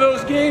just one of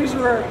those games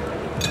where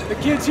the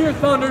kids hear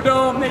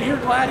Thunderdome, they hear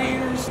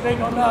gladiators, they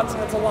go nuts,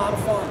 and it's a lot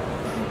of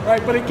fun,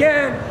 right? But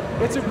again,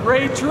 it's a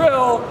great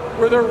drill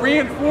where they're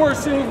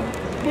reinforcing,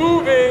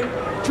 moving,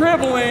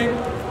 dribbling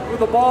with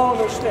the ball on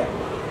their stick.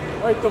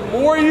 Right? The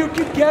more you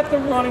can get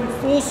them running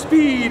full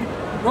speed,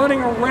 running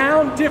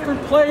around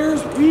different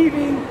players,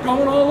 weaving,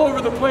 going all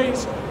over the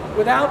place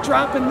without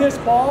dropping this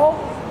ball,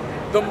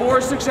 the more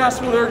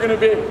successful they're going to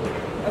be.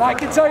 And I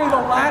can tell you the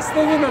last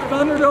thing in the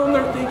Thunderdome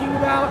they're thinking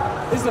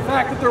about is the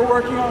fact that they're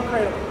working on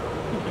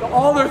cradle.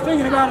 All they're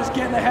thinking about is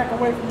getting the heck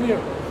away from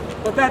you.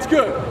 But that's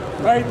good,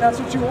 right? That's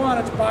what you want.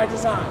 It's by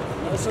design.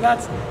 You know? So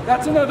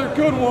that's another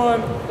good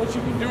one that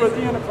you can do at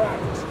the end of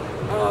practice.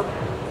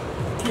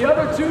 The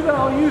other 2 that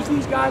I'll use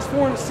these guys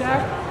for in a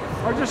sec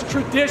are just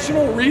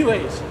traditional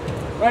relays,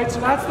 right? So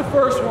that's the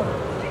first one.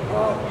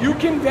 You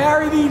can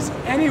vary these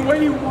any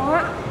way you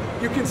want.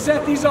 You can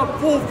set these up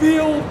full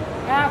field,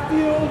 half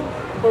field,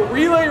 but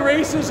relay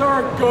races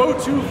are a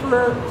go-to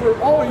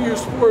for all youth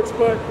sports,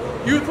 but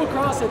youth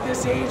lacrosse at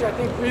this age, I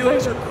think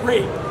relays are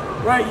great.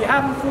 Right, you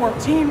have them form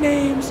team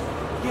names,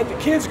 you get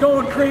the kids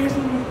going crazy,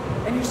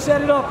 and you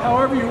set it up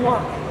however you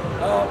want.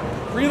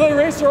 Relay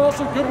races are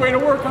also a good way to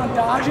work on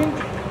dodging,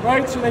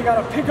 right? So they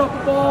got to pick up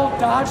the ball,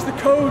 dodge the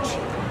coach,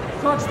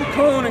 touch the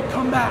cone, and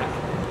come back,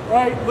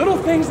 right? Little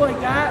things like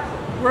that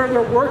where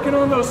they're working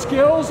on those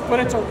skills, but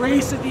it's a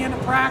race at the end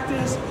of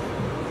practice.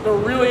 They're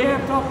really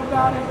amped up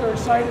about it, they're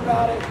excited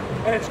about it,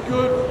 and it's a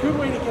good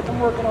way to get them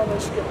working on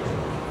those skills.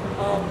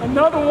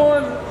 Another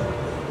one,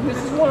 this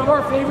is one of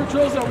our favorite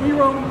drills that we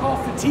run, we call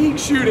fatigue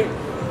shooting.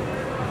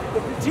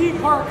 The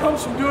fatigue part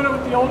comes from doing it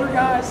with the older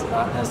guys,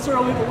 not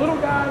necessarily the little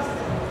guys,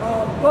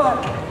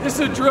 but this is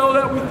a drill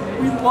that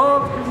we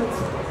love because it's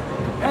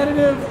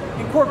competitive,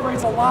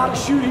 incorporates a lot of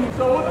shooting.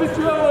 So what the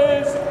drill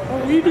is,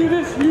 when we do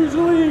this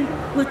usually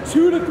with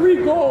 2 to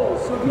 3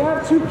 goals. So if you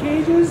have 2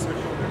 cages,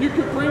 you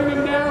could bring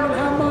them down and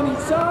have them on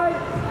each side.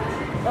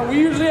 And we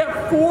usually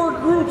have 4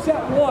 groups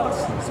at once,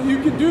 so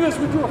you can do this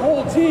with your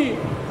whole team.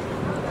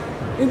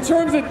 In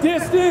terms of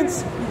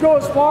distance, you go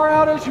as far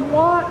out as you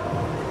want,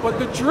 but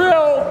the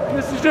drill, and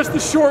this is just the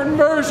shortened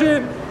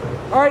version,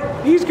 all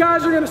right, these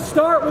guys are gonna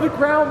start with a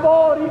ground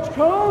ball at each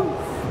cone.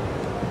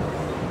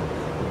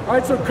 All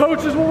right, so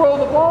coaches will roll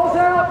the balls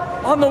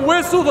out. On the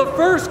whistle, the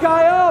first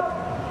guy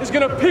up is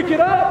gonna pick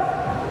it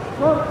up,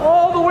 run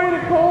all the way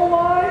to goal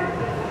line,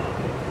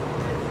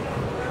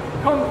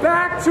 come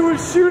back to a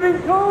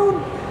shooting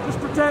cone, just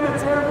pretend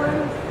it's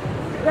handwritten.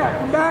 Yeah,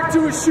 come back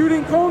to a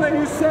shooting cone that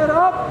you set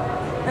up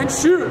and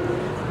shoot.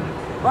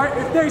 All right,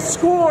 if they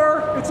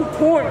score, it's a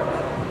point.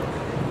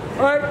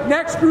 All right,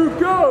 next group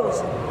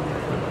goes.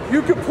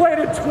 You can play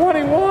to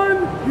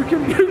 21. You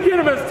can get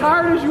them as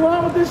tired as you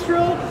want with this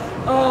drill,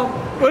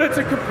 but it's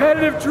a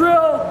competitive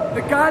drill.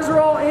 The guys are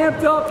all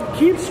amped up to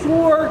keep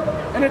score,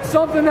 and it's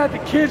something that the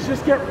kids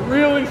just get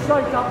really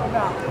psyched up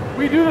about.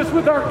 We do this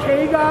with our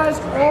K guys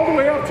all the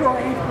way up to our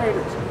 8th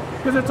graders,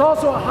 because it's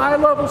also a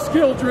high-level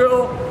skill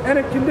drill and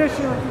a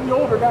conditioner for the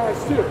older guys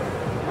too.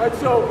 All right,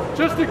 so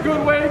just a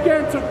good way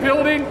again to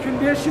building,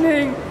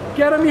 conditioning,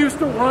 get them used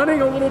to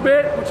running a little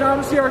bit, which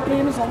obviously our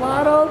game is a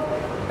lot of,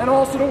 and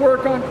also to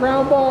work on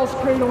ground balls,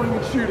 cradling,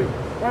 and shooting.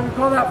 Right, we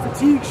call that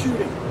fatigue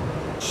shooting.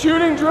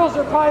 Shooting drills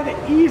are probably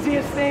the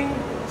easiest thing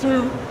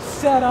to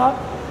set up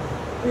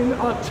in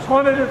a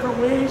ton of different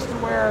ways, to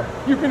where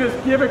you can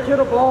just give a kid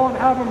a ball and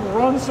have them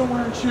run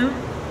somewhere and shoot.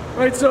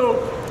 Right, so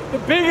the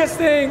biggest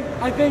thing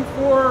I think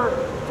for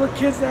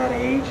kids that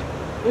age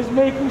is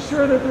making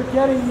sure that they're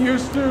getting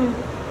used to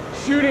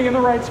shooting in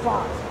the right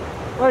spots.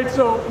 Right,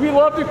 so we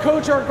love to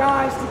coach our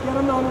guys to get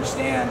them to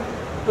understand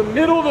the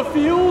middle of the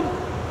field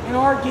in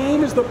our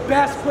game is the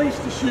best place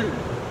to shoot.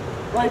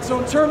 Right, so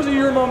in terms of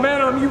your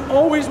momentum, you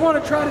always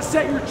want to try to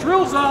set your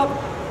drills up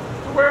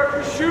to where if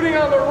you're shooting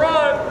on the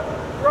run,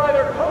 you're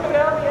either coming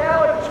down the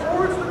alley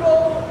towards the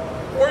goal,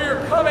 or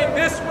you're coming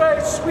this way,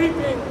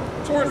 sweeping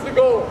towards the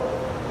goal.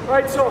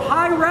 Right, so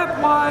high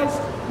rep wise,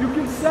 you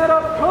can set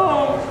up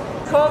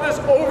cones, call this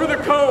over the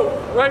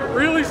cone, right?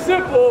 Really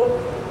simple,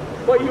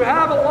 but you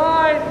have a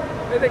line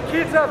and the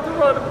kids have to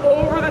run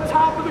over the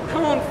top of the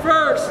cone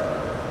first,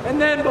 and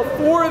then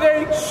before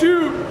they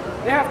shoot,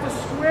 they have to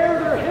square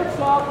their hips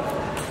up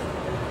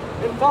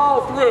and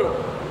follow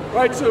through.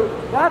 Right, so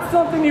that's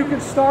something you can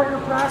start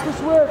your practice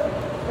with.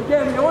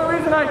 Again, the only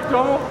reason I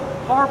don't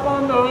harp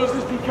on those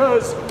is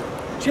because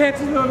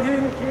chances of them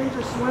hitting the cage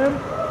are slim,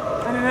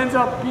 and it ends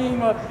up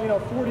being a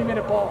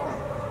 40-minute ball.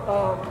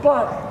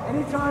 But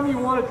anytime you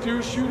want to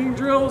do shooting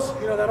drills,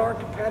 that aren't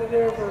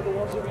competitive or the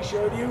ones that we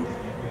showed you,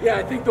 yeah,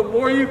 I think the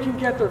more you can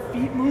get their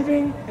feet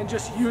moving and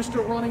just used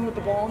to running with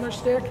the ball on their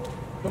stick,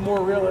 the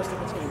more realistic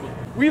it's going to be.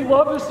 We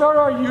love to start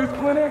our youth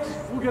clinics.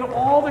 We'll get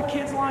all the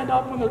kids lined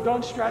up when they're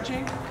done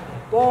stretching,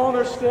 ball on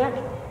their stick,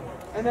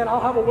 and then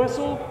I'll have a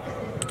whistle.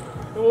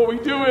 And what we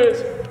do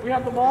is we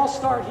have them all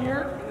start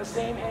here in the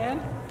same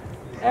hand.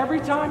 Every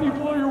time you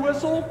blow your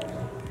whistle,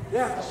 you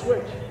have to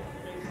switch.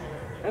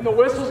 And the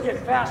whistles get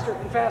faster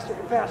and faster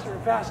and faster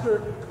and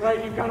faster,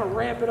 right? You kind of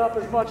ramp it up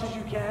as much as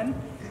you can.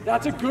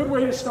 That's a good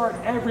way to start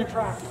every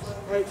practice,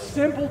 right?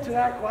 Simple to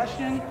that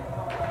question.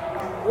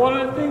 One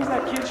of the things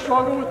that kids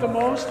struggle with the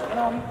most, and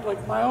I'm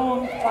like, my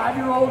own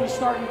 5-year-old is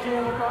starting K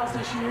lacrosse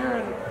this year,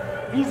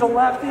 and he's a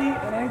lefty,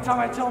 and anytime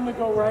I tell him to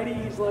go righty,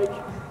 he's like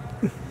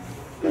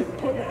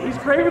he's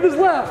great with his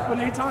left, but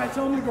anytime I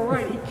tell him to go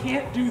right, he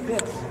can't do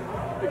this.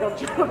 Like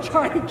I'm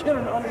trying to get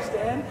him to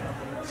understand.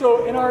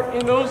 So in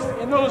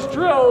those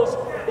drills,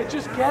 it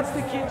just gets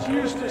the kids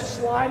used to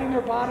sliding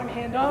their bottom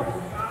hand up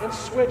and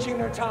switching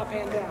their top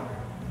hand down.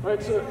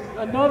 Right. So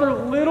another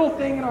little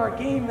thing in our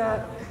game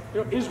that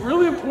is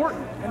really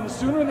important, and the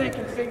sooner they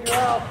can figure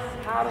out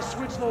how to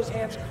switch those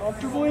hands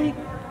comfortably,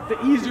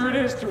 the easier it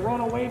is to run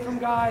away from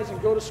guys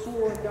and go to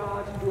school and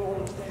dodge and do all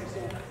those things.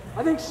 So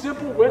I think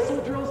simple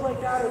whistle drills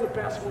like that are the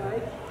best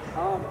way.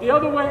 The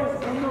other way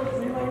is in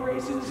those relay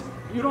races,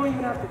 you don't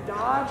even have to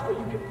dodge, but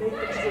you can make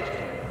them switch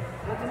hands.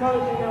 That's another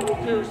thing that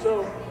we'll do.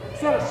 So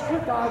instead of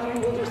split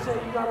dodging, we'll just say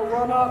you got to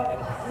run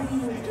up and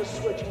freely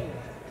just switch hands.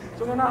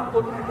 So they're not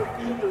looking at their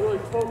feet, they're really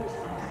focused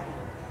on it.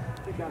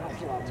 I think that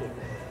helps a lot too.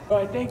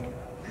 But I think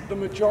the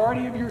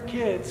majority of your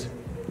kids,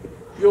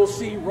 you'll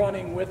see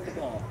running with the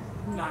ball,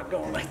 not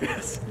going like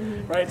this,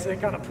 right? So they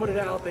kind of put it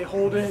out, they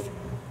hold it.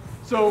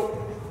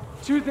 So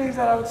two things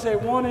that I would say.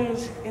 One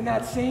is, in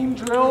that same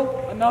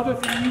drill, another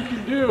thing you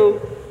can do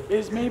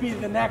is maybe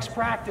the next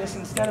practice,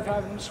 instead of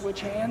having them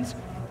switch hands,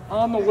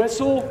 on the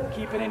whistle,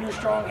 keep it in your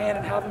strong hand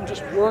and have them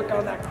just work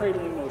on that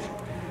cradling motion,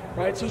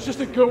 right? So it's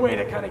just a good way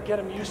to kind of get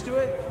them used to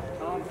it.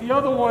 The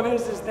other one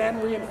is then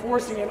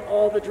reinforcing in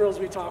all the drills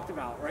we talked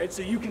about, right?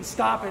 So you can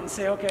stop it and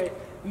say, okay,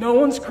 no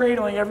one's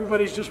cradling,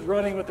 everybody's just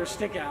running with their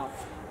stick out.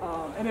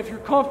 And if you're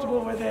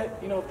comfortable with it,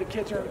 if the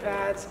kids are in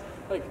pads,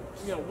 like,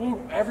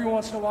 every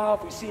once in a while,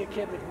 if we see a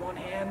kid with one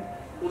hand,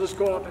 we'll just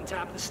go up and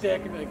tap the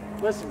stick and be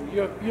like, listen,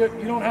 you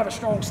don't have a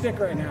strong stick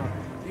right now.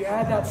 You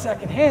add that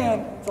second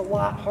hand, it's a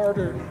lot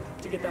harder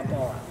to get that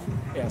ball out.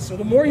 Yeah, so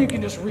the more you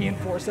can just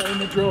reinforce that in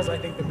the drills, I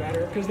think the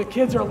better, because the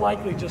kids are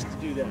likely just to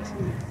do this.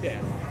 Yeah,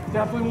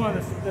 definitely one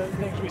of the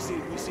things we see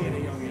at a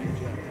young age.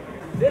 Yeah.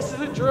 This is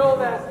a drill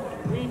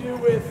that we do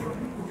with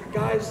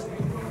guys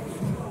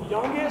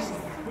youngest,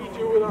 we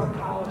do with our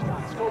college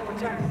guys. It's called Tic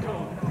Tac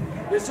Go.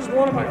 This is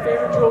one of my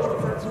favorite drills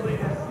defensively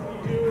that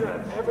we do, that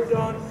I've ever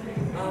done,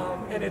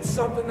 and it's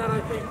something that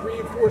I think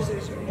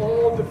reinforces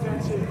all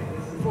defensive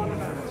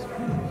fundamentals.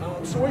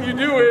 So what you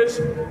do is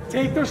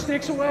take their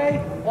sticks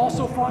away,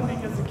 also fun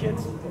because the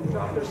kids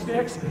drop their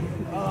sticks.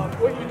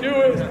 What you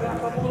do is,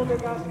 back up a little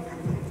bit, guys.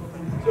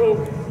 So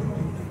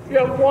you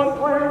have one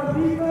player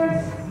on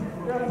defense,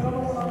 you have another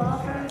one on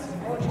offense.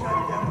 I'll let you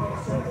guys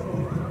get it.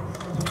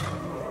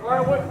 All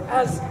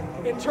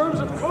right, in terms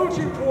of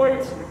coaching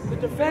points, the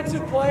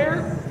defensive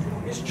player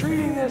is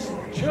treating this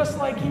just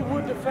like he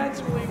would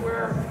defensively,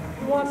 where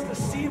he wants to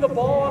see the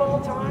ball at all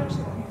times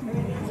and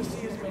he needs to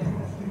see his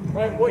man.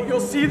 Right? What you'll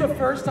see the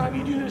first time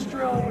you do this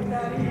drill with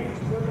that age is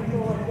where they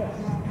go like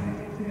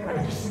this.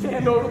 Right? Just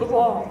stand over the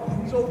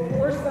ball. So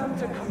force them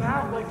to come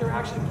out like they're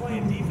actually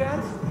playing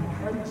defense.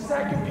 Right? The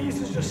second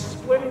piece is just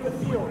splitting the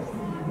field.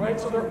 Right?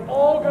 So they're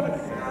all going to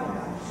come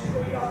out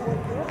straight up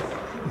like this.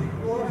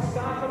 You want to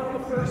stop it on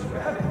the first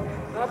rep,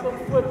 have them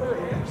flip their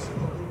hips,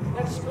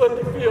 and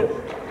split the field.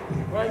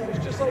 Right?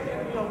 It's just like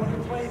when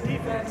you're playing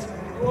defense,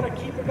 you want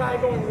to keep a guy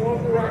going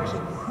one direction.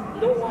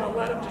 You don't want to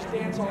let him just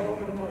dance all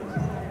over the place.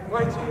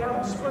 Right, so you have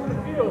them split the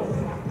field.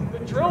 The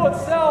drill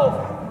itself,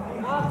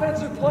 the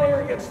offensive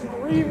player gets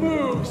 3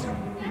 moves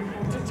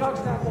to touch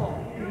that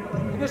ball.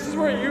 And this is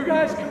where you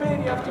guys come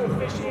in, you have to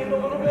officiate a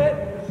little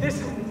bit.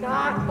 This is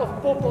not a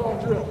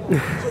football drill.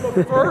 So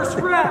the first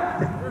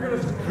rep, you're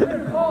going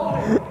to call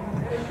it,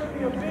 and it could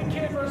be a big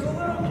kid versus a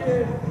little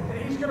kid,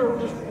 and he's going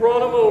to just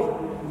run them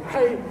over.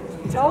 Hey,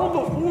 tell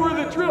them before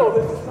the drill,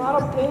 this is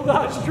not a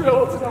bulldog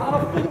drill, it's not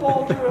a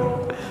football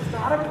drill, it's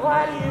not a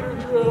gladiator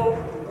drill.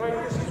 Right?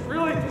 This is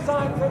really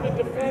designed for the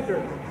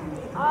defender.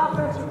 The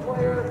offensive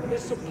player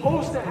is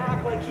supposed to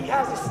act like he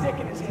has a stick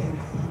in his hand.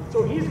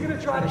 So he's going to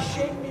try to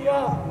shake me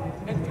up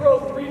and throw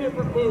 3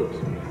 different moves.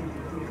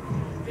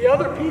 The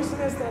other piece of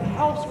this that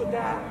helps with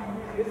that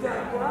is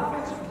that the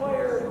offensive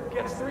player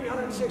gets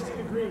 360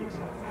 degrees.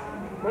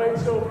 Right?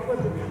 So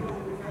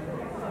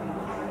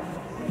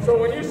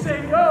when you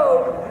say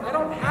go, I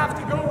don't have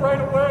to go right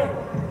away.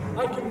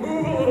 I can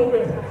move a little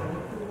bit.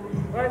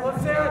 Right,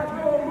 let's say I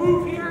throw a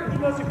move here, he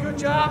does a good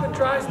job and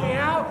dries me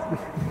out.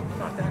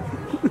 Not that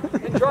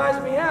good. And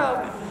dries me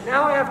out.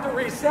 Now I have to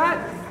reset.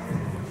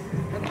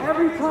 And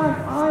every time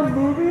I'm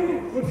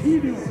moving, what's he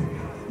doing?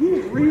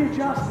 He's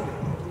readjusting.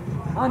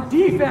 On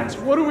defense,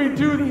 what do we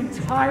do the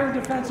entire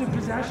defensive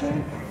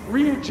possession?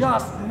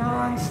 Readjust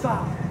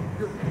non-stop.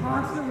 You're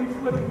constantly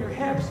flipping your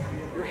hips,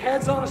 your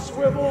head's on a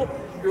swivel,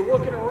 you're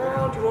looking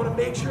around, you want to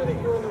make sure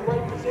that you're in the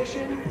right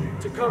position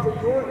to cover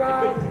your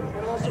guy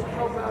and also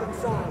help out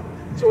inside.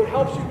 So it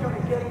helps you kind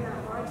of get in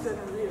that mindset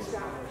and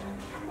reestablish.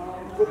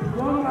 With the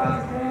young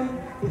guys,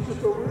 again,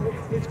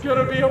 it's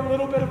going to be a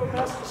little bit of a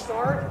mess to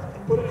start,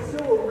 but it's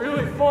still a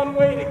really fun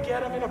way to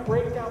get them in a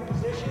breakdown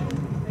position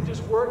and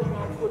just working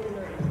on flipping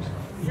their hips.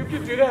 You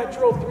can do that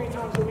drill 3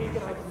 times a week,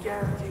 and I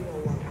guarantee it'll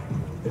work.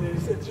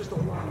 It's just a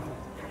lot of fun.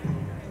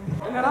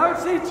 And then I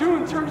would say too,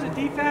 in terms of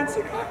defense,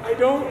 I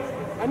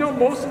know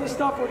most of the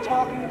stuff we're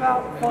talking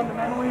about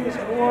fundamentally is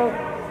more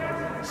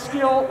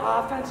skill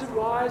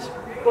offensive-wise,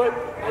 but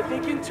I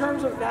think in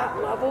terms of that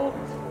level,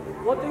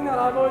 one thing that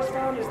I've always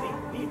found is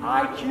the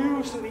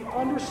IQ, so the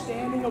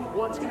understanding of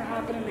what's going to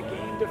happen in the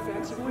game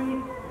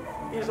defensively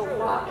is a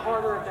lot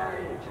harder at that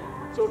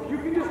age. So if you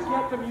can just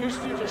get them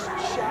used to just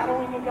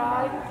shadowing a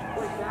guy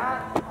like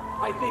that,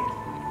 I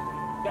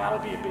think that'll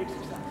be a big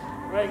success,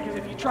 right? Because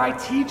if you try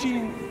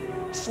teaching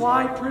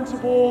slide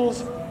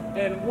principles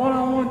and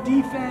one-on-one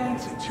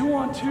defense and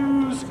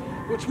 2-on-2s,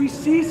 which we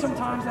see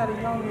sometimes at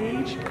a young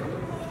age,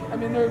 I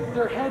mean,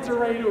 their heads are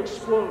ready to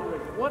explode.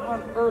 Like, what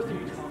on earth are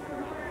you talking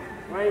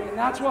about, right? And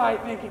that's why I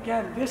think,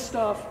 again, this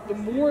stuff, the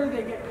more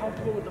they get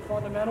comfortable with the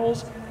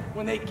fundamentals,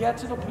 when they get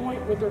to the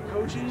point with their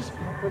coaches,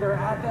 where they're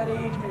at that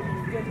age,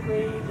 maybe 5th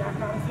grade, that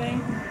kind of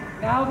thing,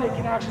 now they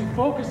can actually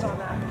focus on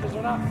that because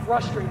they're not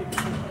frustrated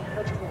because they can't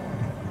catch a ball.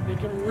 They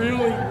can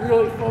really,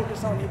 really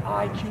focus on the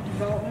IQ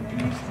development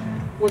piece,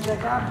 which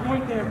at that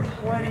point they have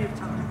plenty of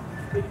time.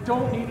 They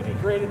don't need to be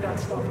great at that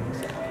stuff in the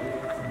second.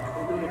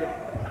 They really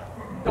don't.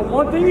 The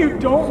one thing you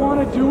don't want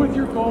to do with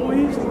your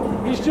goalies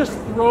is just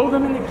throw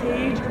them in the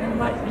cage and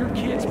let your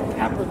kids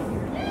pepper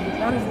them.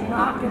 That is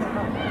not going to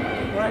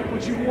help, right?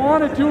 What you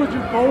want to do with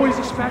your goalies,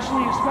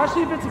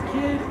 especially if it's a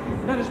kid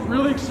that is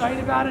really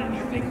excited about it and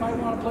you think might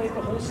want to play it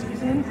the whole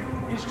season,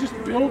 is just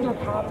build their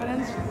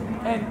confidence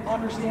and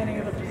understanding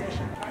of the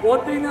position.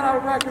 One thing that I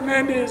would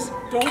recommend is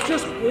don't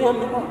just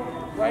warm them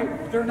up,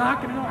 right? They're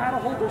not going to know how to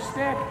hold their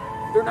stick.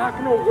 They're not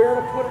going to know where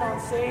to put it on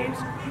saves.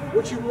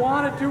 What you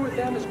want to do with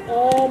them is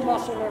all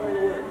muscle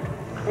memory work.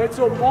 Right?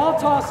 So ball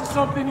toss is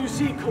something you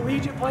see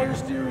collegiate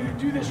players do. You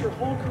do this your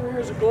whole career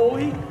as a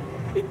goalie.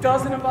 It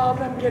doesn't involve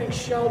them getting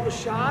shelled with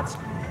shots.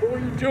 But what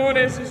you're doing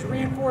is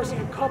reinforcing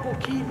a couple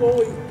key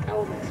goalie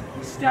elements.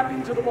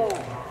 Stepping to the ball,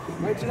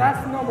 right? So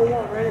that's the number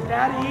one, right? At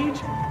that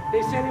age,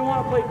 they say they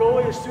want to play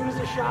goalie. As soon as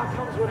the shot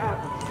comes, what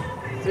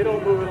happens? They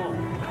don't move at all.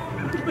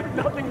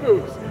 Nothing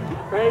moves,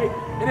 right?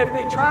 And if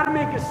they try to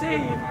make a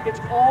save, it's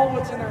all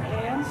what's in their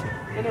hands,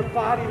 and their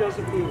body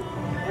doesn't move,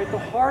 right? The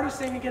hardest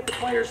thing to get the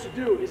players to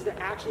do is to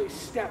actually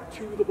step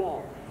to the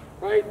ball,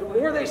 right? The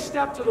more they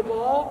step to the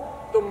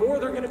ball, the more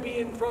they're going to be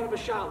in front of a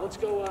shot. Let's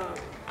go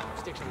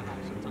sticks on high,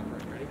 so it's on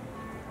first, ready?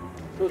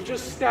 So it's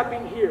just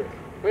stepping here,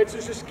 right? So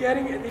it's just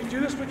getting, and you do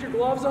this with your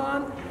gloves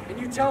on, and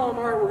you tell them,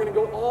 all right, we're going to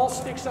go all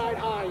stick side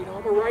high. You know,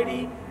 I'm a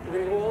righty, we're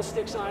going to go all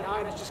stick side high,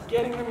 and it's just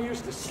getting them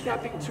used to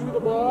stepping to the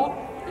ball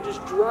and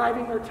just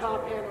driving their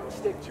top hand on the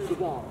stick to the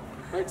ball.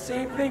 Right,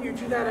 same thing, you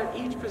do that at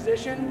each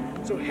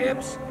position. So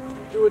hips,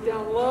 do it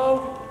down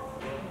low,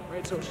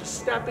 right? So it's just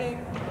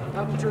stepping,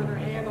 have them turn their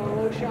hand on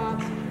low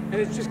shots, and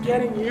it's just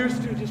getting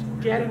used to just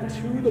getting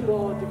to the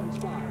ball at different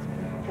spots.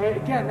 Right?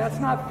 Again, that's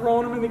not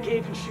throwing them in the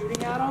cage and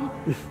shooting at them.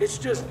 It's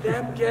just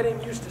them getting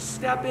used to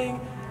stepping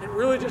and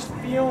really just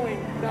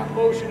feeling that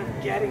motion of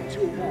getting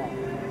to a ball.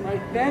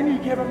 Right? Then you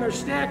give them their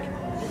stick.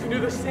 You can do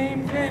the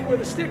same thing with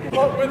a stick,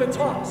 but with a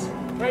toss.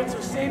 Right? So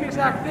same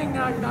exact thing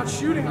now. You're not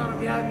shooting on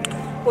them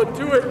yet, but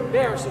do it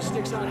there. So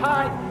stick side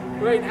high,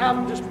 right? Have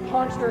them just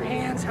punch their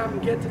hands, have them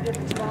get to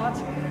different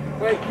spots.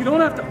 Right? You don't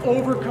have to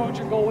overcoach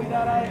a goalie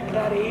at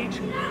that age.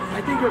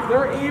 I think if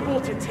they're able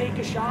to take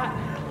a shot,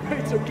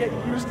 right, so get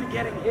used to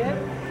getting hit,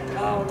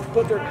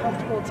 but they're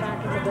comfortable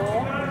attacking the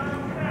ball,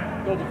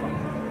 they'll be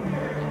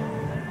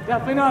fine.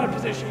 Definitely not a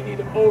position you need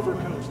to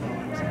overcoach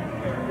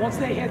them. Once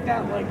they hit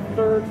that like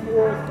third,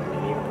 fourth,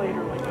 and even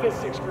later, like fifth,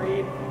 sixth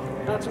grade,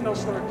 that's when they'll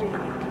start doing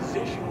like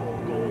positional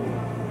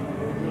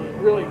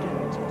goalie. Really get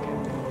into it.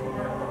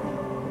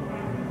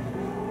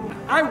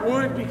 I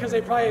would, because they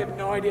probably have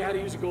no idea how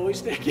to use a goalie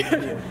stick yet,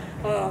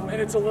 and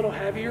it's a little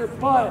heavier,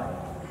 but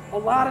a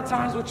lot of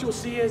times what you'll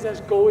see is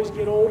as goalies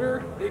get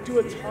older, they do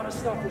a ton of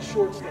stuff with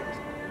short sticks,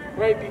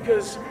 right?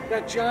 Because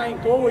that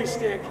giant goalie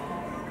stick,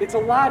 it's a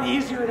lot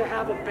easier to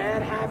have a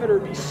bad habit or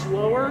be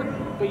slower,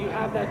 but you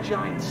have that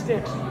giant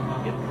stick.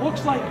 It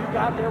looks like you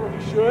got there when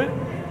you should,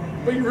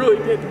 but you really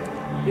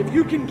didn't. If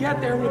you can get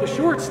there with a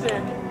short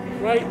stick,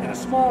 right, and a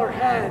smaller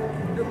head,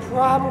 you're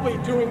probably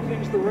doing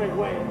things the right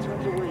way in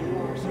terms of where you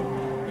are.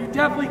 So you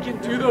definitely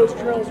can do those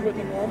drills with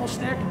a normal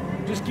stick.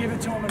 Just give it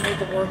to them and make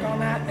them work on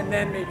that, and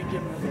then maybe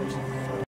give them a boost.